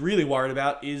thing he's really worried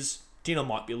about is dinner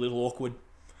might be a little awkward.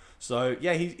 So,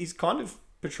 yeah, he's kind of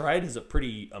portrayed as a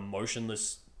pretty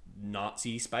emotionless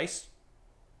Nazi space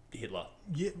Hitler.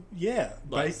 Yeah,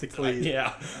 basically.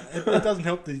 Yeah. It doesn't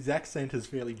help that his accent is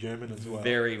fairly German as well.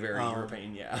 Very, very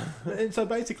European, yeah. And so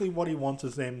basically what he wants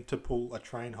is them to pull a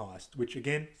train heist, which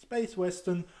again, space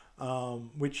western,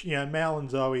 which, Mal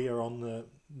and Zoe are on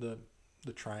the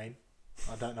train.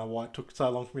 I don't know why it took so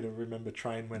long for me to remember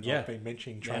train when I've been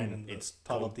mentioning train, and it's the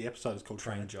title of the episode is called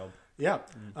Train Job. Yeah,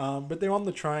 but they're on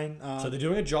the train. So they're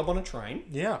doing a job on a train.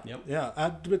 Yeah, Yep.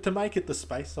 yeah. But to make it the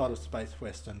space side of Space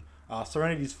Western,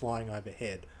 Serenity's flying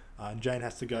overhead. Jane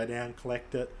has to go down,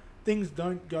 collect it. Things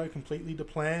don't go completely to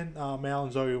plan. Mal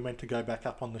and Zoe were meant to go back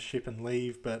up on the ship and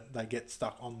leave, but they get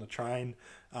stuck on the train.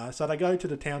 So they go to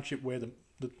the township where the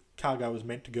cargo was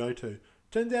meant to go to.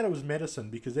 Turns out it was medicine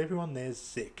because everyone there's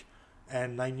sick,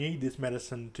 and they need this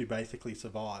medicine to basically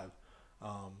survive.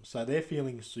 So they're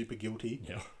feeling super guilty.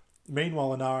 Yeah.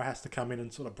 Meanwhile, Inara has to come in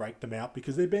and sort of break them out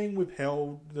because they're being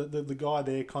withheld. The guy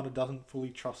there kind of doesn't fully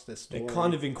trust their story. They're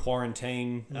kind of in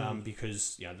quarantine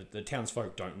because the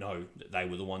townsfolk don't know that they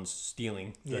were the ones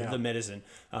stealing the medicine.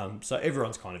 So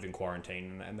everyone's kind of in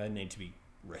quarantine and they need to be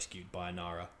rescued by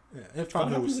Inara. Yeah, Kind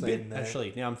of happens a bit,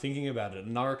 actually. Now I'm thinking about it.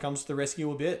 Inara comes to the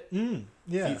rescue a bit.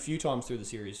 Yeah. A few times through the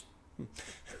series.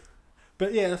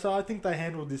 But yeah, so I think they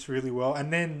handled this really well.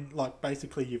 And then,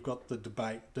 basically you've got the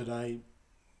debate. Do they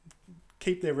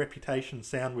keep their reputation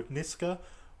sound with Niska,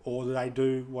 or do they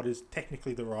do what is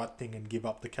technically the right thing and give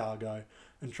up the cargo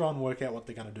and try and work out what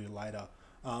they're going to do later?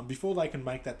 Before they can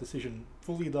make that decision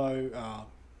fully, though,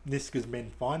 Niska's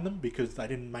men find them because they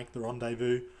didn't make the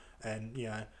rendezvous, and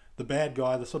the bad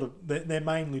guy, the sort of their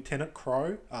main lieutenant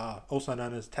Crow, also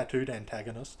known as Tattooed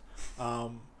Antagonist,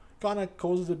 kind of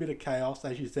causes a bit of chaos.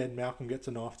 As you said, Malcolm gets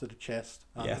a knife to the chest,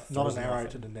 not an arrow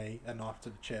to the knee, a knife to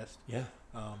the chest. Yeah.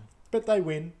 But they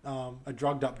win. A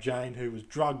drugged up Jane, who was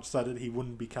drugged so that he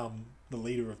wouldn't become the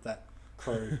leader of that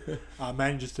crew,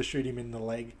 manages to shoot him in the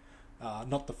leg,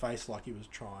 not the face like he was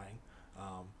trying.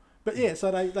 But yeah,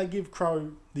 so they give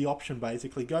Crow the option,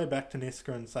 basically, go back to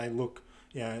Niska and say, look,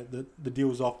 the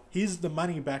deal's off. Here's the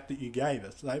money back that you gave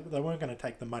us. They weren't going to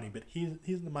take the money, but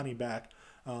here's the money back.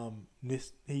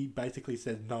 He basically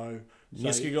says no. So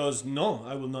Niska goes, no,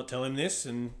 I will not tell him this,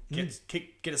 and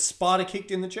get a Sparta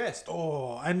kicked in the chest.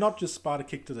 Oh, and not just Sparta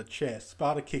kicked to the chest,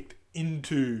 Sparta kicked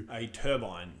into A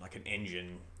turbine, like an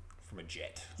engine from a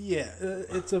jet. Yeah,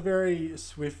 it's a very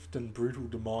swift and brutal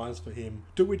demise for him,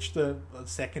 to which the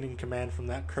second in command from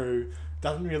that crew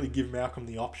doesn't really give Malcolm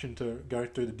the option to go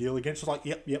through the deal again. It's like,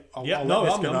 I'll let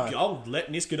Niska know. I'll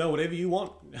let Niska know whatever you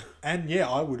want. And yeah,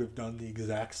 I would have done the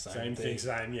exact same thing.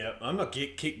 I'm not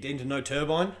kicked into no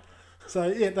turbine. So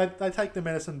yeah, they take the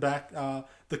medicine back.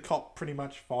 The cop pretty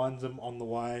much finds them on the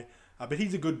way. But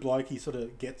he's a good bloke. He sort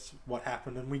of gets what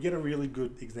happened. And we get a really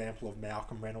good example of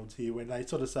Malcolm Reynolds here when they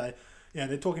sort of say,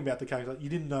 they're talking about the case, like, you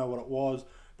didn't know what it was,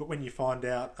 but when you find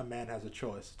out, a man has a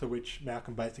choice. To which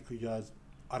Malcolm basically goes,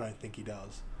 I don't think he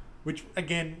does. Which,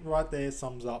 again, right there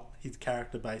sums up his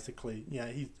character, basically.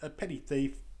 He's a petty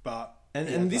thief, but...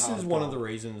 And this is one of the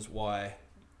reasons why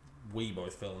we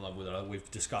both fell in love with it. We've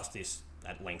discussed this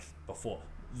at length before.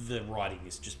 The writing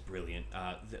is just brilliant.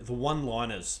 The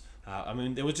one-liners...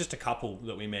 there was just a couple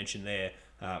that we mentioned there.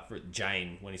 For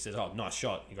Jane, when he says, "Oh, nice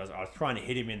shot," he goes, "I was trying to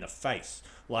hit him in the face."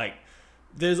 Like,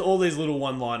 there's all these little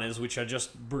one-liners which are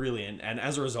just brilliant, and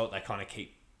as a result, they kind of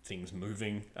keep things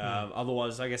moving.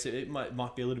 Otherwise, I guess it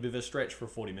might be a little bit of a stretch for a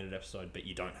 40-minute episode, but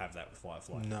you don't have that with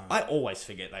Firefly. No. I always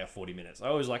forget they are 40 minutes. I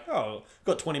always like,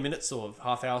 got 20 minutes or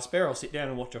half hour spare. I'll sit down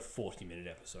and watch a 40-minute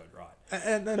episode. Right.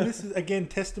 And this is again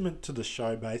testament to the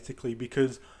show, basically,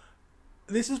 because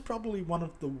this is probably one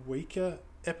of the weaker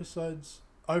episodes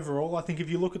overall. I think if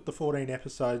you look at the 14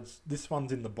 episodes, this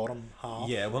one's in the bottom half.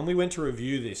 Yeah, when we went to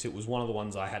review this, it was one of the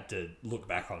ones I had to look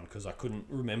back on because I couldn't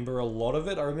remember a lot of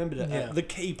it. I remembered the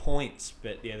key points,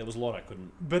 but yeah, there was a lot I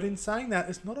couldn't. But in saying that,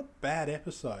 it's not a bad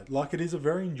episode. Like, it is a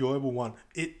very enjoyable one.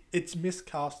 It's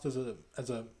miscast as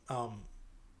a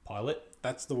pilot.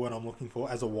 That's the word I'm looking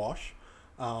for, as a wash.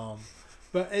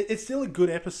 But it's still a good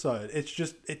episode. It's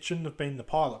just, it shouldn't have been the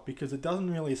pilot because it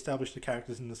doesn't really establish the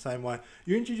characters in the same way.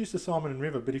 You're introduced to Simon and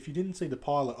River, but if you didn't see the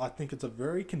pilot, I think it's a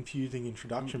very confusing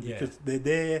introduction because they're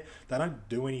there, they don't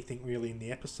do anything really in the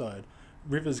episode.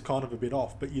 River's kind of a bit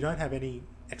off, but you don't have any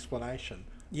explanation.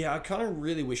 Yeah, I kind of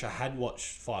really wish I had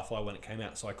watched Firefly when it came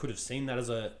out, so I could have seen that as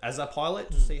a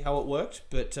pilot to see how it worked.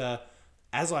 But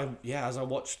as I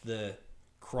watched the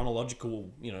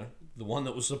chronological, the one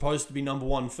that was supposed to be number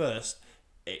one first,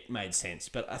 it made sense.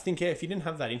 But I think, if you didn't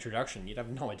have that introduction, you'd have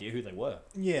no idea who they were.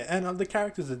 Yeah, and the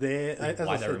characters are there.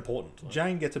 Why they're important.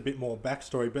 Jane gets a bit more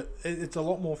backstory, but it's a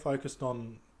lot more focused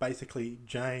on basically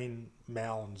Jane,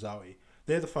 Mal, and Zoe.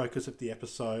 They're the focus of the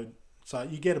episode, so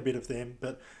you get a bit of them,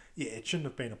 but yeah, it shouldn't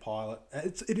have been a pilot.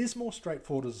 It is more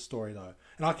straightforward as a story, though.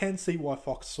 And I can see why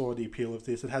Fox saw the appeal of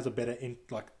this. It has a better,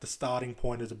 the starting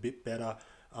point is a bit better.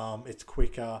 It's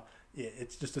quicker. Yeah,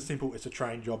 it's just it's a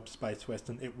train job space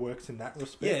western. It works in that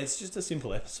respect. Yeah, it's just a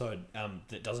simple episode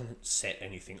that doesn't set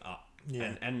anything up.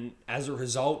 Yeah. And as a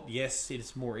result, yes,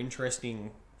 it's more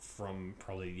interesting from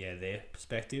probably, their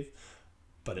perspective,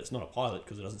 but it's not a pilot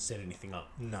because it doesn't set anything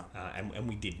up. No. And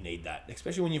we did need that,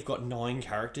 especially when you've got 9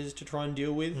 characters to try and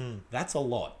deal with. That's a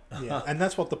lot. Yeah, and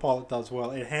that's what the pilot does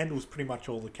well. It handles pretty much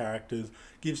all the characters,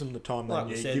 gives them the time they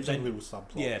need, gives them little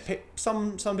subplots. Yeah,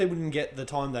 some people didn't get the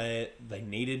time they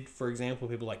needed, for example,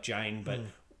 people like Jane, but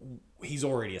he's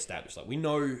already established. Like, we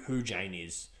know who Jane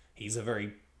is. He's a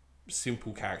very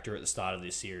simple character at the start of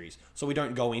this series, so we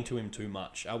don't go into him too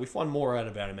much. We find more out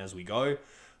about him as we go,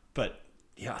 but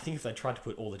yeah, I think if they tried to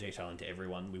put all the detail into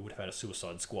everyone, we would have had a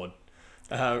Suicide Squad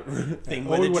thing.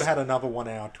 Or we would have had another 1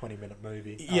 hour, 20-minute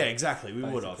movie. Yeah, exactly. We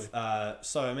would have.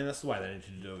 So, I mean, that's the way they needed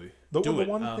to do The it.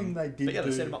 one thing they did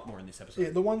they set him up more in this episode. Yeah,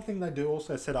 the one thing they do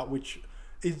also set up, which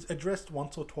is addressed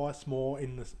once or twice more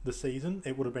in the season.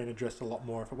 It would have been addressed a lot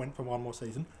more if it went for one more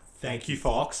season. Thank you,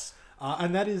 Fox.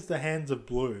 And that is the Hands of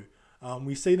Blue.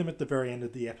 We see them at the very end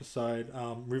of the episode.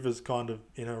 River's kind of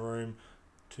in a room,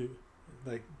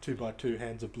 2x2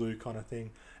 Hands of Blue kind of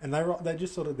thing. And they're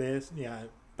just sort of there,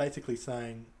 basically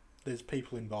saying there's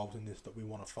people involved in this that we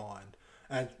want to find.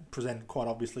 and presented quite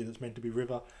obviously that's meant to be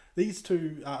River. These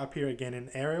two appear again in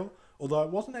Ariel, although it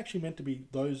wasn't actually meant to be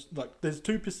those. Like, there's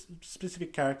two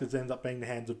specific characters that ends up being the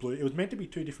Hands of Blue. It was meant to be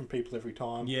two different people every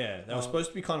time. Yeah, they were supposed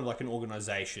to be kind of like an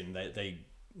organisation. They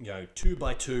 2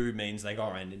 by 2 means they go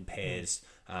around in pairs.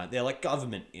 They're like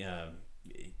government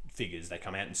figures. They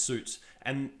come out in suits.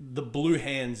 And the blue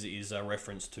hands is a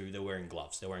reference to they're wearing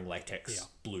gloves. They're wearing latex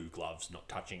blue gloves, not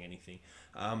touching anything.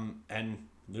 And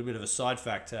a little bit of a side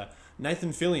fact,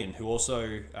 Nathan Fillion, who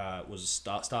also was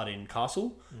starred in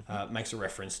Castle, makes a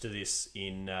reference to this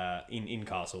in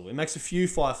Castle. It makes a few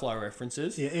Firefly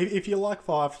references. Yeah, if you like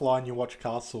Firefly and you watch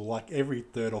Castle, like every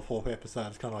third or fourth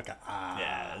episode is kind of like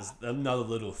Yeah, there's another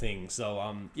little thing.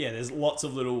 So there's lots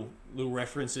of little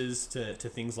references to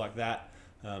things like that.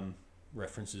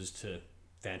 References to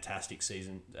fantastic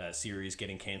series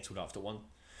getting cancelled after one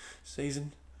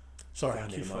season. Sorry,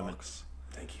 Found thank in you, a moment. Fox.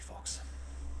 Thank you, Fox.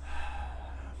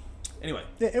 Anyway,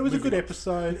 Yeah, it was a good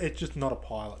episode. It's just not a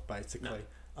pilot, basically.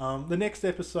 The next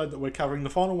episode that we're covering,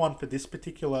 the final one for this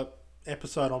particular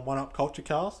episode on One Up Culture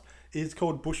Cast, is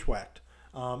called Bushwhacked.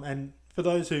 And for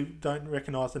those who don't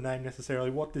recognise the name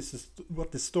necessarily, what this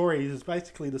story is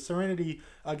basically the Serenity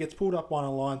gets pulled up on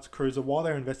an Alliance cruiser while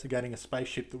they're investigating a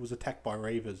spaceship that was attacked by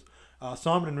Reavers.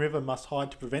 Simon and River must hide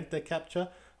to prevent their capture,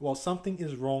 while something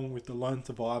is wrong with the lone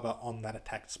survivor on that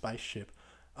attacked spaceship.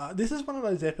 This is one of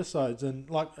those episodes, and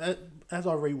like as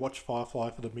I rewatched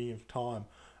Firefly for the millionth time,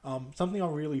 something I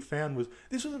really found was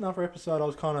this was another episode I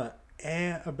was kind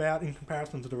of about in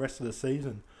comparison to the rest of the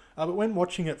season. But when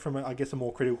watching it from, a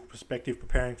more critical perspective,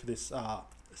 preparing for this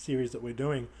series that we're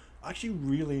doing, I actually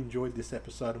really enjoyed this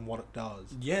episode and what it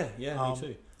does. Yeah, me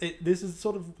too. This is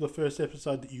sort of the first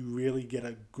episode that you really get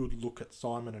a good look at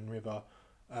Simon and River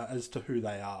as to who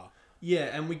they are.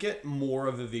 Yeah, and we get more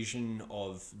of a vision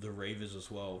of the Reavers as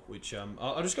well, which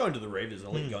I'll just go into the Reavers.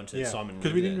 I'll let you go into Simon.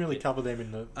 Because we didn't really cover them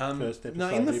in the first episode. No,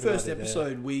 in the first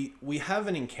episode, we have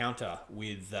an encounter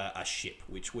with a ship,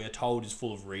 which we're told is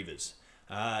full of Reavers.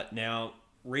 Now,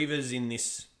 Reavers in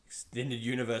this extended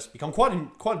universe become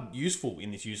quite useful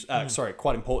in this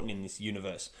quite important in this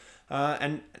universe,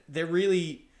 and they're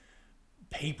really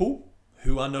people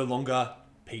who are no longer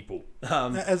people.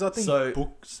 As I think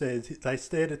Book says, they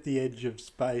stared at the edge of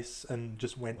space and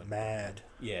just went mad.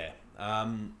 Yeah.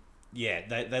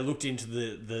 They looked into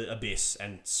the abyss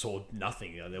and saw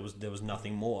nothing. There was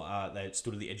nothing more. They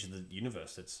stood at the edge of the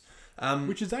universe. It's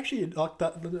which is actually like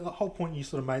that. The whole point you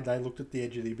sort of made. They looked at the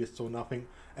edge of the abyss, saw nothing,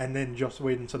 and then Joss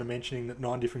Whedon sort of mentioning that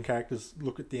 9 different characters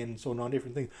look at the end and saw 9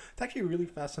 different things. It's actually a really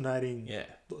fascinating,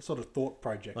 sort of thought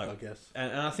project, I guess.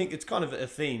 And I think it's kind of a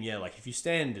theme. Yeah, like if you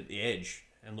stand at the edge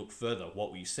and look further, what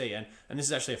will you see? And this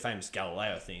is actually a famous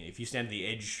Galileo thing. If you stand at the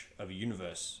edge of a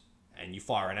universe and you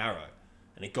fire an arrow,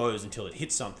 and it goes until it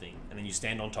hits something, and then you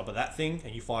stand on top of that thing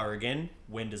and you fire again,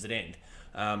 when does it end?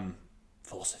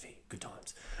 Philosophy, good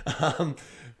times. And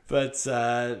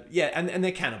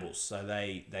they're cannibals, so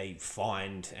they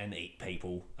find and eat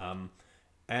people,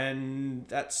 and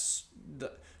that's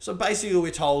so basically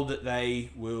we're told that they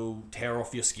will tear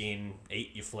off your skin,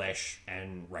 eat your flesh,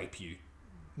 and rape you.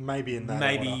 Maybe in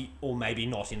that order. Or maybe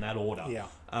not in that order. Yeah.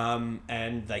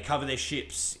 And they cover their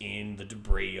ships in the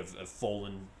debris of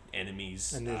fallen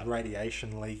enemies. And there's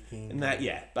radiation leaking. And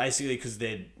that, basically because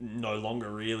they're no longer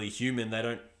really human, they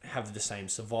don't have the same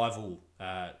survival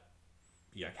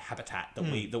habitat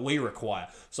that we require.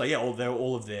 So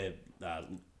all of their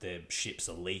ships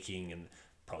are leaking and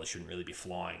probably shouldn't really be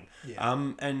flying.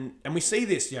 Yeah. And we see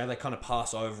this, they kind of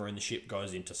pass over and the ship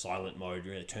goes into silent mode,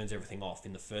 really turns everything off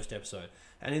in the first episode.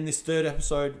 And in this third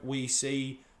episode, we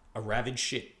see a ravaged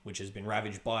ship, which has been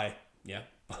ravaged by,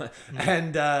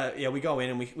 and we go in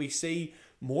and we see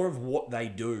more of what they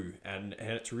do. And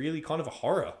it's really kind of a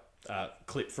horror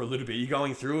clip for a little bit. You're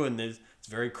going through and it's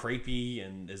very creepy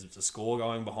and there's a score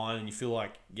going behind and you feel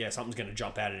like, something's going to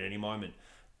jump out at any moment.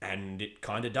 And it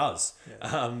kind of does.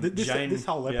 Yeah. This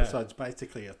whole episode's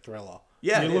basically a thriller.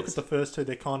 Yeah, you look at the first two;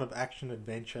 they're kind of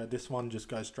action-adventure. This one just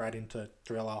goes straight into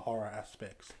thriller, horror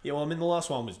aspects. Yeah, well, I mean, the last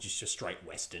one was just a straight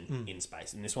Western in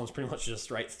space. And this one's pretty much just a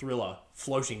straight thriller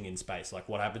floating in space. Like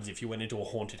what happens if you went into a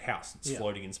haunted house that's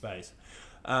floating in space.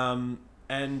 And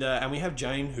we have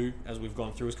Jane, who, as we've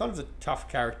gone through, is kind of a tough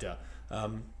character.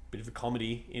 Bit of a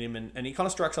comedy in him, and he kind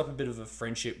of strikes up a bit of a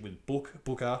friendship with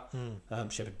Booker,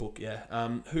 Shepherd Book,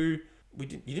 who you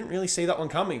didn't really see that one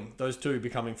coming, those two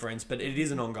becoming friends, but it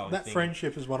is an ongoing thing. That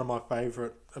friendship is one of my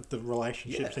favourite of the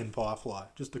relationships in Firefly,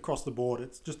 just across the board.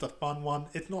 It's just a fun one.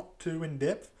 It's not too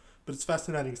in-depth, but it's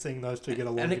fascinating seeing those two get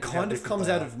along. And it kind of comes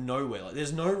out of nowhere. Like,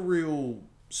 there's no real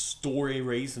story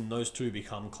reason those two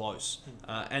become close.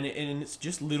 And it's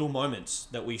just little moments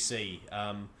that we see.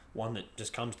 One that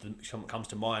just comes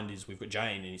to mind is we've got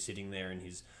Jane, and he's sitting there and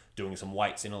he's doing some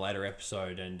weights in a later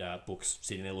episode, and Book's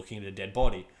sitting there looking at a dead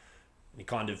body. They're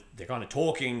kind of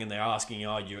talking, and they're asking,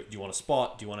 "Oh, do you want a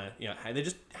spot? Do you want to?" Hey, they're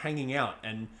just hanging out,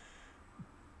 and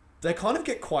they kind of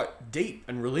get quite deep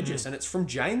and religious, and it's from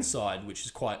Jane's side, which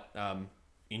is quite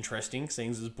interesting,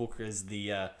 seeing as Book as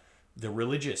the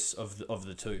religious of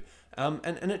the two,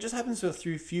 and it just happens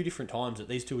through a few different times that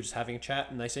these two are just having a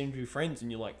chat, and they seem to be friends, and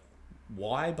you're like,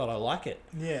 why? But I like it.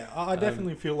 Yeah, I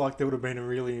definitely feel like there would have been a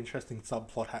really interesting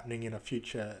subplot happening in a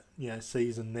future,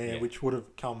 season there, which would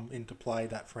have come into play,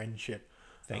 that friendship.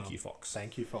 Thank you, Fox.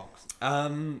 Thank you, Fox.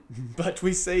 But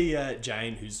we see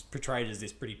Jane, who's portrayed as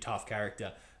this pretty tough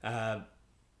character,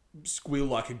 squeal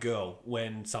like a girl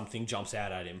when something jumps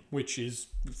out at him, which is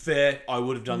fair. I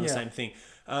would have done the same thing.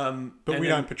 But we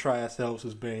don't portray ourselves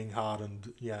as being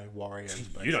hardened, warriors.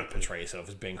 Basically. You don't portray yourself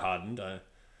as being hardened.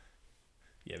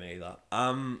 Yeah, me either.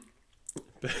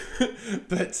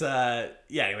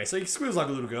 Anyway, so he squeals like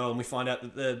a little girl, and we find out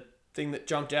that the thing that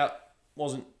jumped out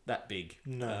wasn't that big.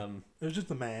 No, it was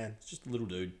just a man. It's just a little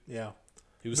dude. Yeah.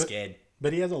 He was scared.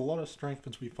 But he has a lot of strength,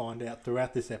 as we find out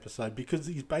throughout this episode, because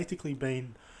he's basically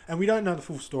been... And we don't know the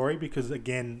full story because,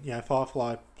 again,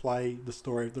 Firefly play the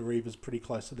story of the Reavers pretty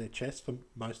close to their chest for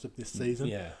most of this season.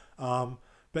 Yeah.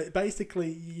 But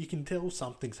basically, you can tell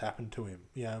something's happened to him.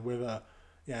 Whether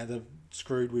they've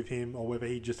screwed with him or whether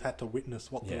he just had to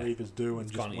witness what the Reavers do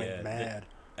and just went mad.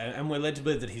 And we're led to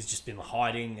believe that he's just been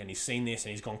hiding and he's seen this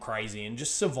and he's gone crazy, and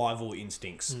just survival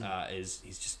instincts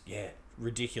he's just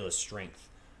ridiculous strength,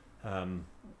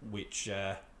 which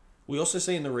we also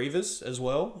see in the Reavers as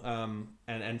well,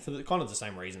 and for kind of the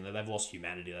same reason, that they've lost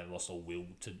humanity, they've lost all will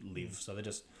to live, so they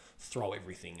just throw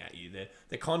everything at you.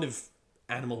 They're kind of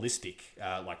animalistic,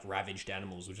 like ravaged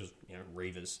animals, which is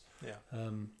Reavers. Yeah.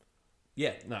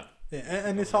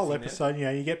 And this whole episode,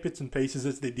 you get bits and pieces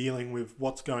as they're dealing with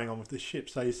what's going on with the ship.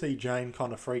 So you see Jane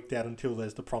kind of freaked out until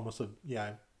there's the promise of,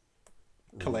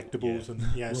 collectibles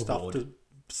and, stuff to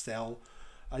sell.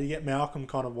 You get Malcolm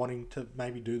kind of wanting to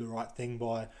maybe do the right thing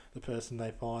by the person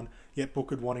they find. You get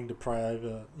Booker wanting to pray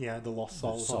over, the lost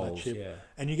souls on that ship. Yeah.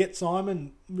 And you get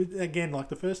Simon, again, like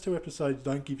the first two episodes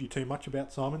don't give you too much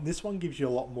about Simon. This one gives you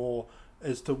a lot more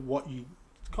as to what you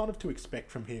kind of to expect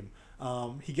from him.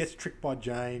 He gets tricked by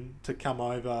Jane to come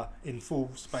over in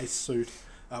full space suit,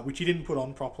 which he didn't put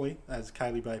on properly, as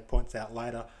Kaylee Bay points out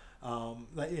later.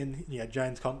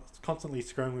 Jane's constantly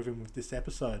screwing with him with this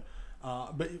episode.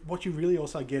 But what you really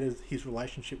also get is his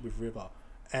relationship with River.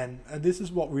 And this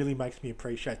is what really makes me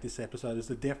appreciate this episode, is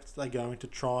the depths they go into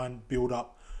try and build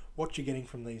up what you're getting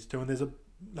from these two. And there's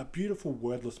a beautiful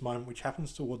wordless moment which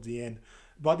happens towards the end.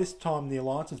 By this time, the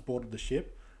Alliance has boarded the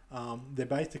ship. They're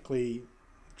basically...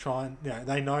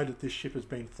 they know that this ship has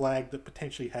been flagged that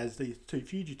potentially has these two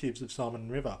fugitives of Simon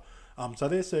and River. So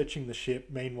they're searching the ship.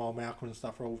 Meanwhile, Malcolm and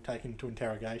stuff are all taken into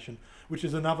interrogation, which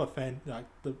is another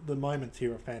the moments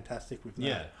here are fantastic with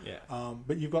that. Yeah.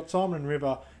 But you've got Simon and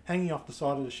River hanging off the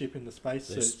side of the ship in the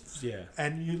spacesuit. Yeah.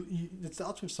 And it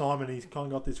starts with Simon. He's kind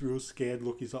of got this real scared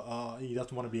look. He's like, he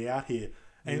doesn't want to be out here.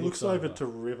 And he looks over to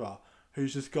River,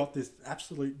 who's just got this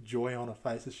absolute joy on her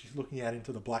face as she's looking out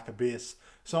into the black abyss.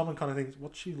 Simon kind of thinks,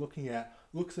 what's she looking at?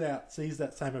 Looks out, sees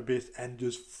that same abyss, and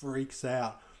just freaks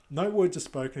out. No words are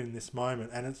spoken in this moment,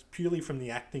 and it's purely from the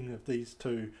acting of these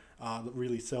two that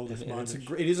really sell this moment.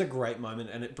 It is a great moment,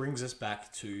 and it brings us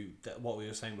back to what we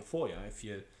were saying before. If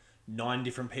you're 9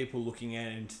 different people looking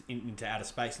into outer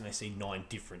space and they see 9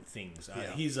 different things.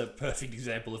 Here's a perfect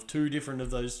example of 2 different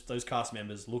of those cast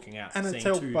members looking out. And it's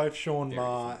helped both Sean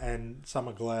Ma and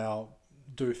Summer Glau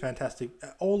do fantastic...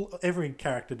 Every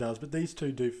character does, but these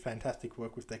two do fantastic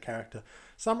work with their character.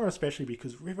 Summer especially,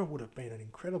 because River would have been an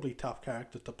incredibly tough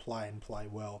character to play and play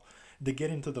well, to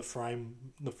get into the frame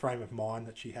of mind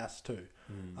that she has to.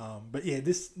 But yeah,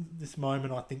 this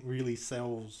moment I think really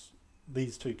sells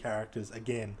these two characters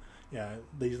again.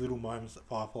 These little moments that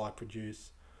Firefly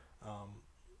produce.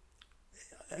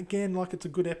 Again, it's a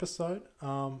good episode.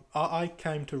 I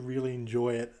came to really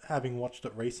enjoy it, having watched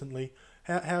it recently.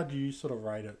 How do you sort of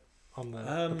rate it on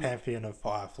the Pantheon of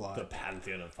Firefly? The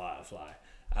Pantheon of Firefly.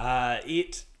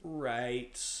 It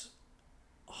rates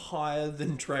higher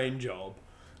than Train Job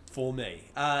for me.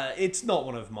 It's not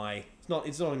one of my...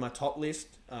 It's not in my top list.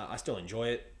 I still enjoy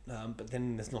it. But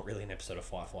then there's not really an episode of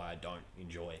Firefly I don't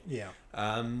enjoy. Yeah.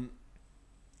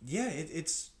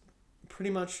 It's pretty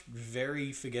much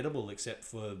very forgettable except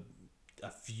for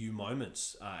a few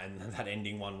moments. And that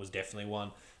ending one was definitely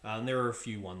one. And there are a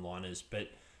few one-liners. But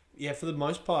yeah, for the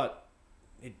most part,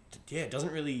 it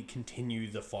doesn't really continue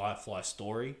the Firefly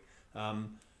story.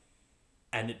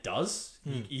 And it does.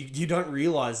 You don't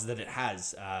realize that it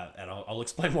has. And I'll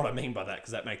explain what I mean by that,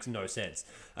 because that makes no sense.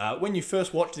 When you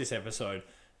first watch this episode,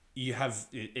 you have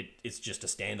it's just a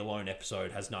standalone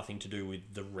episode, has nothing to do with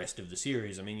the rest of the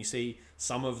series. I mean, you see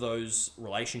some of those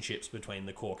relationships between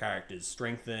the core characters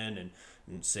strengthen,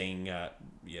 and seeing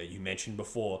you mentioned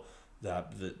before the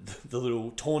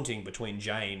little taunting between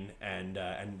Jane and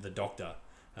the Doctor,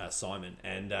 Simon,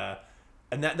 and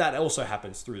that also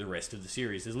happens through the rest of the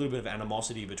series. There's a little bit of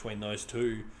animosity between those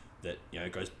two that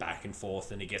goes back and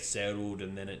forth, and it gets settled,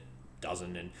 and then it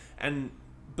doesn't,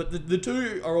 but the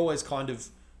two are always kind of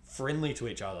friendly to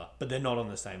each other, but they're not on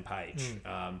the same page.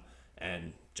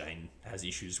 And Jane has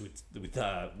issues with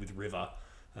River.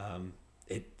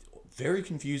 It very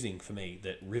confusing for me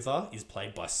that River is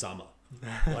played by Summer.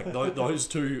 Like those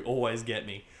two always get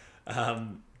me.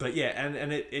 But yeah,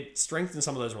 and it strengthens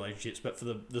some of those relationships, but for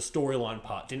the storyline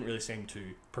part, didn't really seem to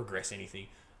progress anything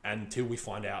until we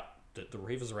find out that the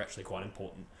Reavers are actually quite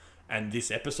important. And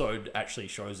this episode actually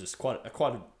shows us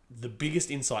the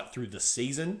biggest insight through the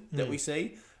season that we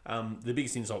see. The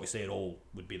biggest insight we see at all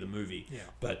would be the movie. Yeah.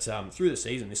 But through the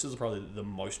season, this is probably the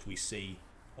most we see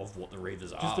of what the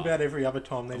Reavers are. Just about every other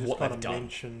time they just kind of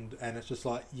mentioned, and it's just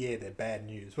like, yeah, they're bad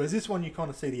news. Whereas this one, you kind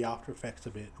of see the after effects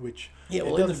of it, which in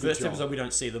the first episode we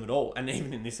don't see them at all, and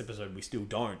even in this episode we still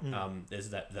don't. There's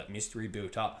that mystery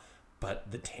built up, but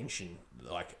the tension,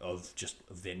 like of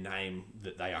their name,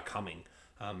 that they are coming.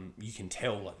 You can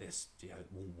tell, like, there's,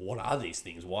 what are these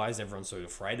things? Why is everyone so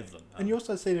afraid of them? And you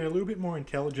also see they're a little bit more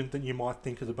intelligent than you might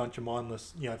think as a bunch of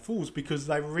mindless, fools, because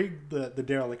they rigged the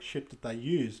derelict ship that they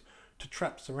use to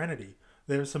trap Serenity.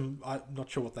 There's some, I'm not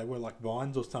sure what they were, like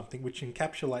vines or something, which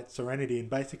encapsulate Serenity and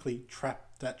basically trap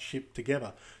that ship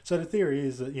together. So the theory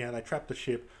is that, they trap the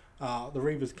ship, the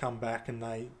Reavers come back and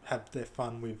they have their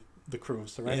fun with the crew of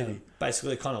Serenity. Yeah,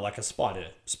 basically kind of like a spider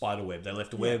web. They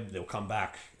left a web, they'll come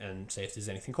back and see if there's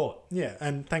anything caught. Yeah,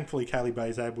 and thankfully Callie Bay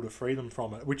is able to free them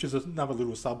from it, which is another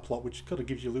little subplot which kind of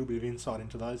gives you a little bit of insight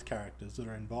into those characters that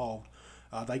are involved.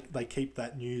 They keep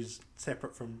that news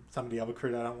separate from some of the other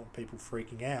crew. They don't want people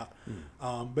freaking out.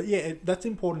 But yeah, that's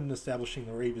important in establishing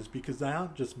the Reavers, because they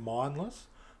aren't just mindless,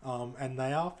 and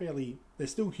they're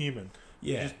still human.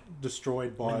 Yeah, just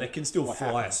destroyed by. They can still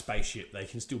fly a spaceship. They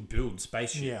can still build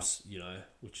spaceships.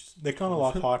 Which they're kind of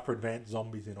like hyper advanced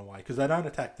zombies in a way, because they don't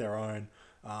attack their own.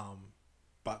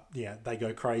 But yeah, they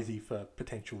go crazy for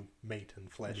potential meat and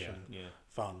flesh and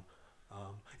fun.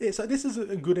 So this is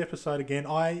a good episode again.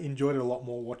 I enjoyed it a lot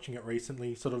more watching it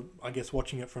recently. Sort of, I guess,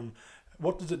 watching it from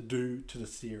what does it do to the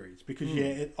series? Because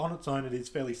on its own, it is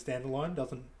fairly standalone.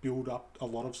 Doesn't build up a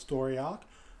lot of story arc.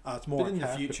 It's more in the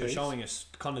future, showing us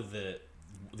kind of the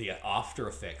after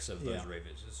effects of those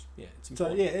Reavers. It's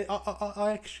important. So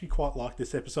I actually quite like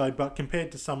this episode, but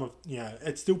compared to some of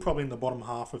it's still probably in the bottom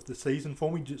half of the season for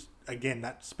me. Just again,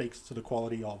 that speaks to the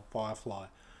quality of Firefly.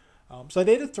 So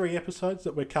they're the 3 episodes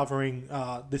that we're covering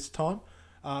this time.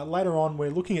 Later on, we're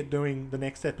looking at doing the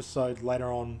next episode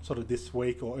later on, sort of this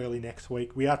week or early next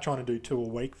week. We are trying to do 2 a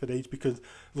week for these because,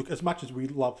 look, as much as we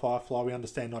love Firefly, we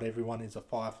understand not everyone is a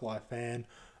Firefly fan.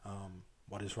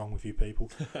 What is wrong with you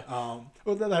people?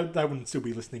 Well, they wouldn't still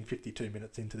be listening 52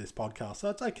 minutes into this podcast, so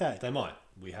it's okay. They might.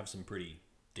 We have some pretty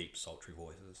deep, sultry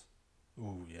voices.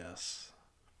 Oh, yes.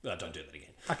 Don't do that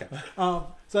again. Okay.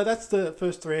 So that's the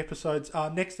first 3 episodes.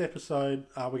 Next episode,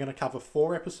 we're going to cover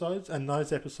 4 episodes, and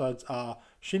those episodes are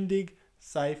Shindig,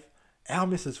 Safe, Our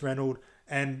Mrs. Reynolds,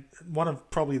 and one of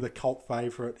probably the cult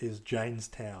favourite is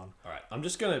Janestown. All right. I'm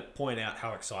just going to point out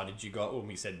how excited you got when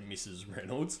we said Mrs.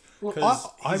 Reynolds. Because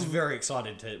he's very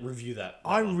excited to review that.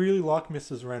 I really like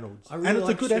Mrs. Reynolds. And it's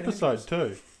a good episode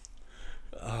too.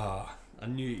 I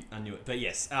knew it. But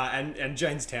yes, and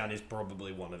Janestown is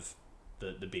probably one of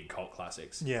the big cult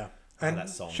classics. Yeah. And that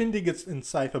song. Shindig and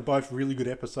Safe are both really good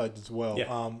episodes as well.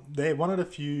 Yeah. They're one of the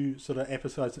few sort of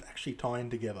episodes that actually tie in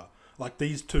together. Like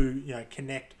these two,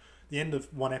 connect. The end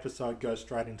of one episode goes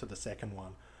straight into the second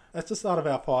one. That's the start of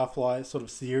our Firefly sort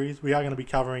of series. We are going to be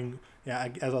covering,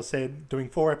 as I said, doing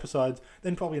 4 episodes,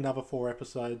 then probably another 4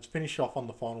 episodes, finish off on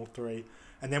the final 3,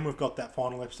 and then we've got that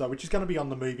final episode, which is going to be on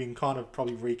the movie and kind of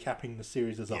probably recapping the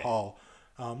series as a whole.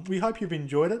 We hope you've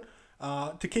enjoyed it.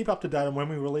 To keep up to date on when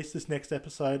we release this next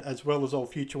episode, as well as all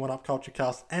future One Up Culture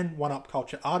casts and One Up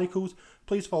Culture articles,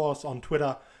 please follow us on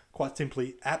Twitter, quite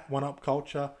simply at One Up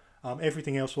Culture.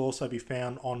 Everything else will also be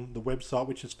found on the website,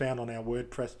 which is found on our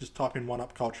WordPress. Just type in One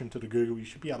Up Culture into the Google. You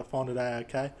should be able to find it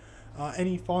okay.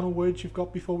 Any final words you've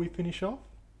got before we finish off?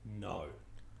 No.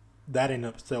 That in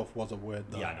itself was a word,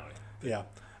 though. Yeah, I know. Yeah.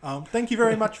 Thank you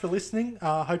very much for listening.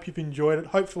 Hope you've enjoyed it.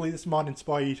 Hopefully this might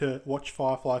inspire you to watch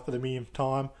Firefly for the millionth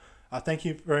time. Thank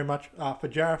you very much for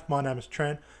Jareth. My name is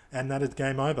Trent, and that is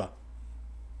Game Over.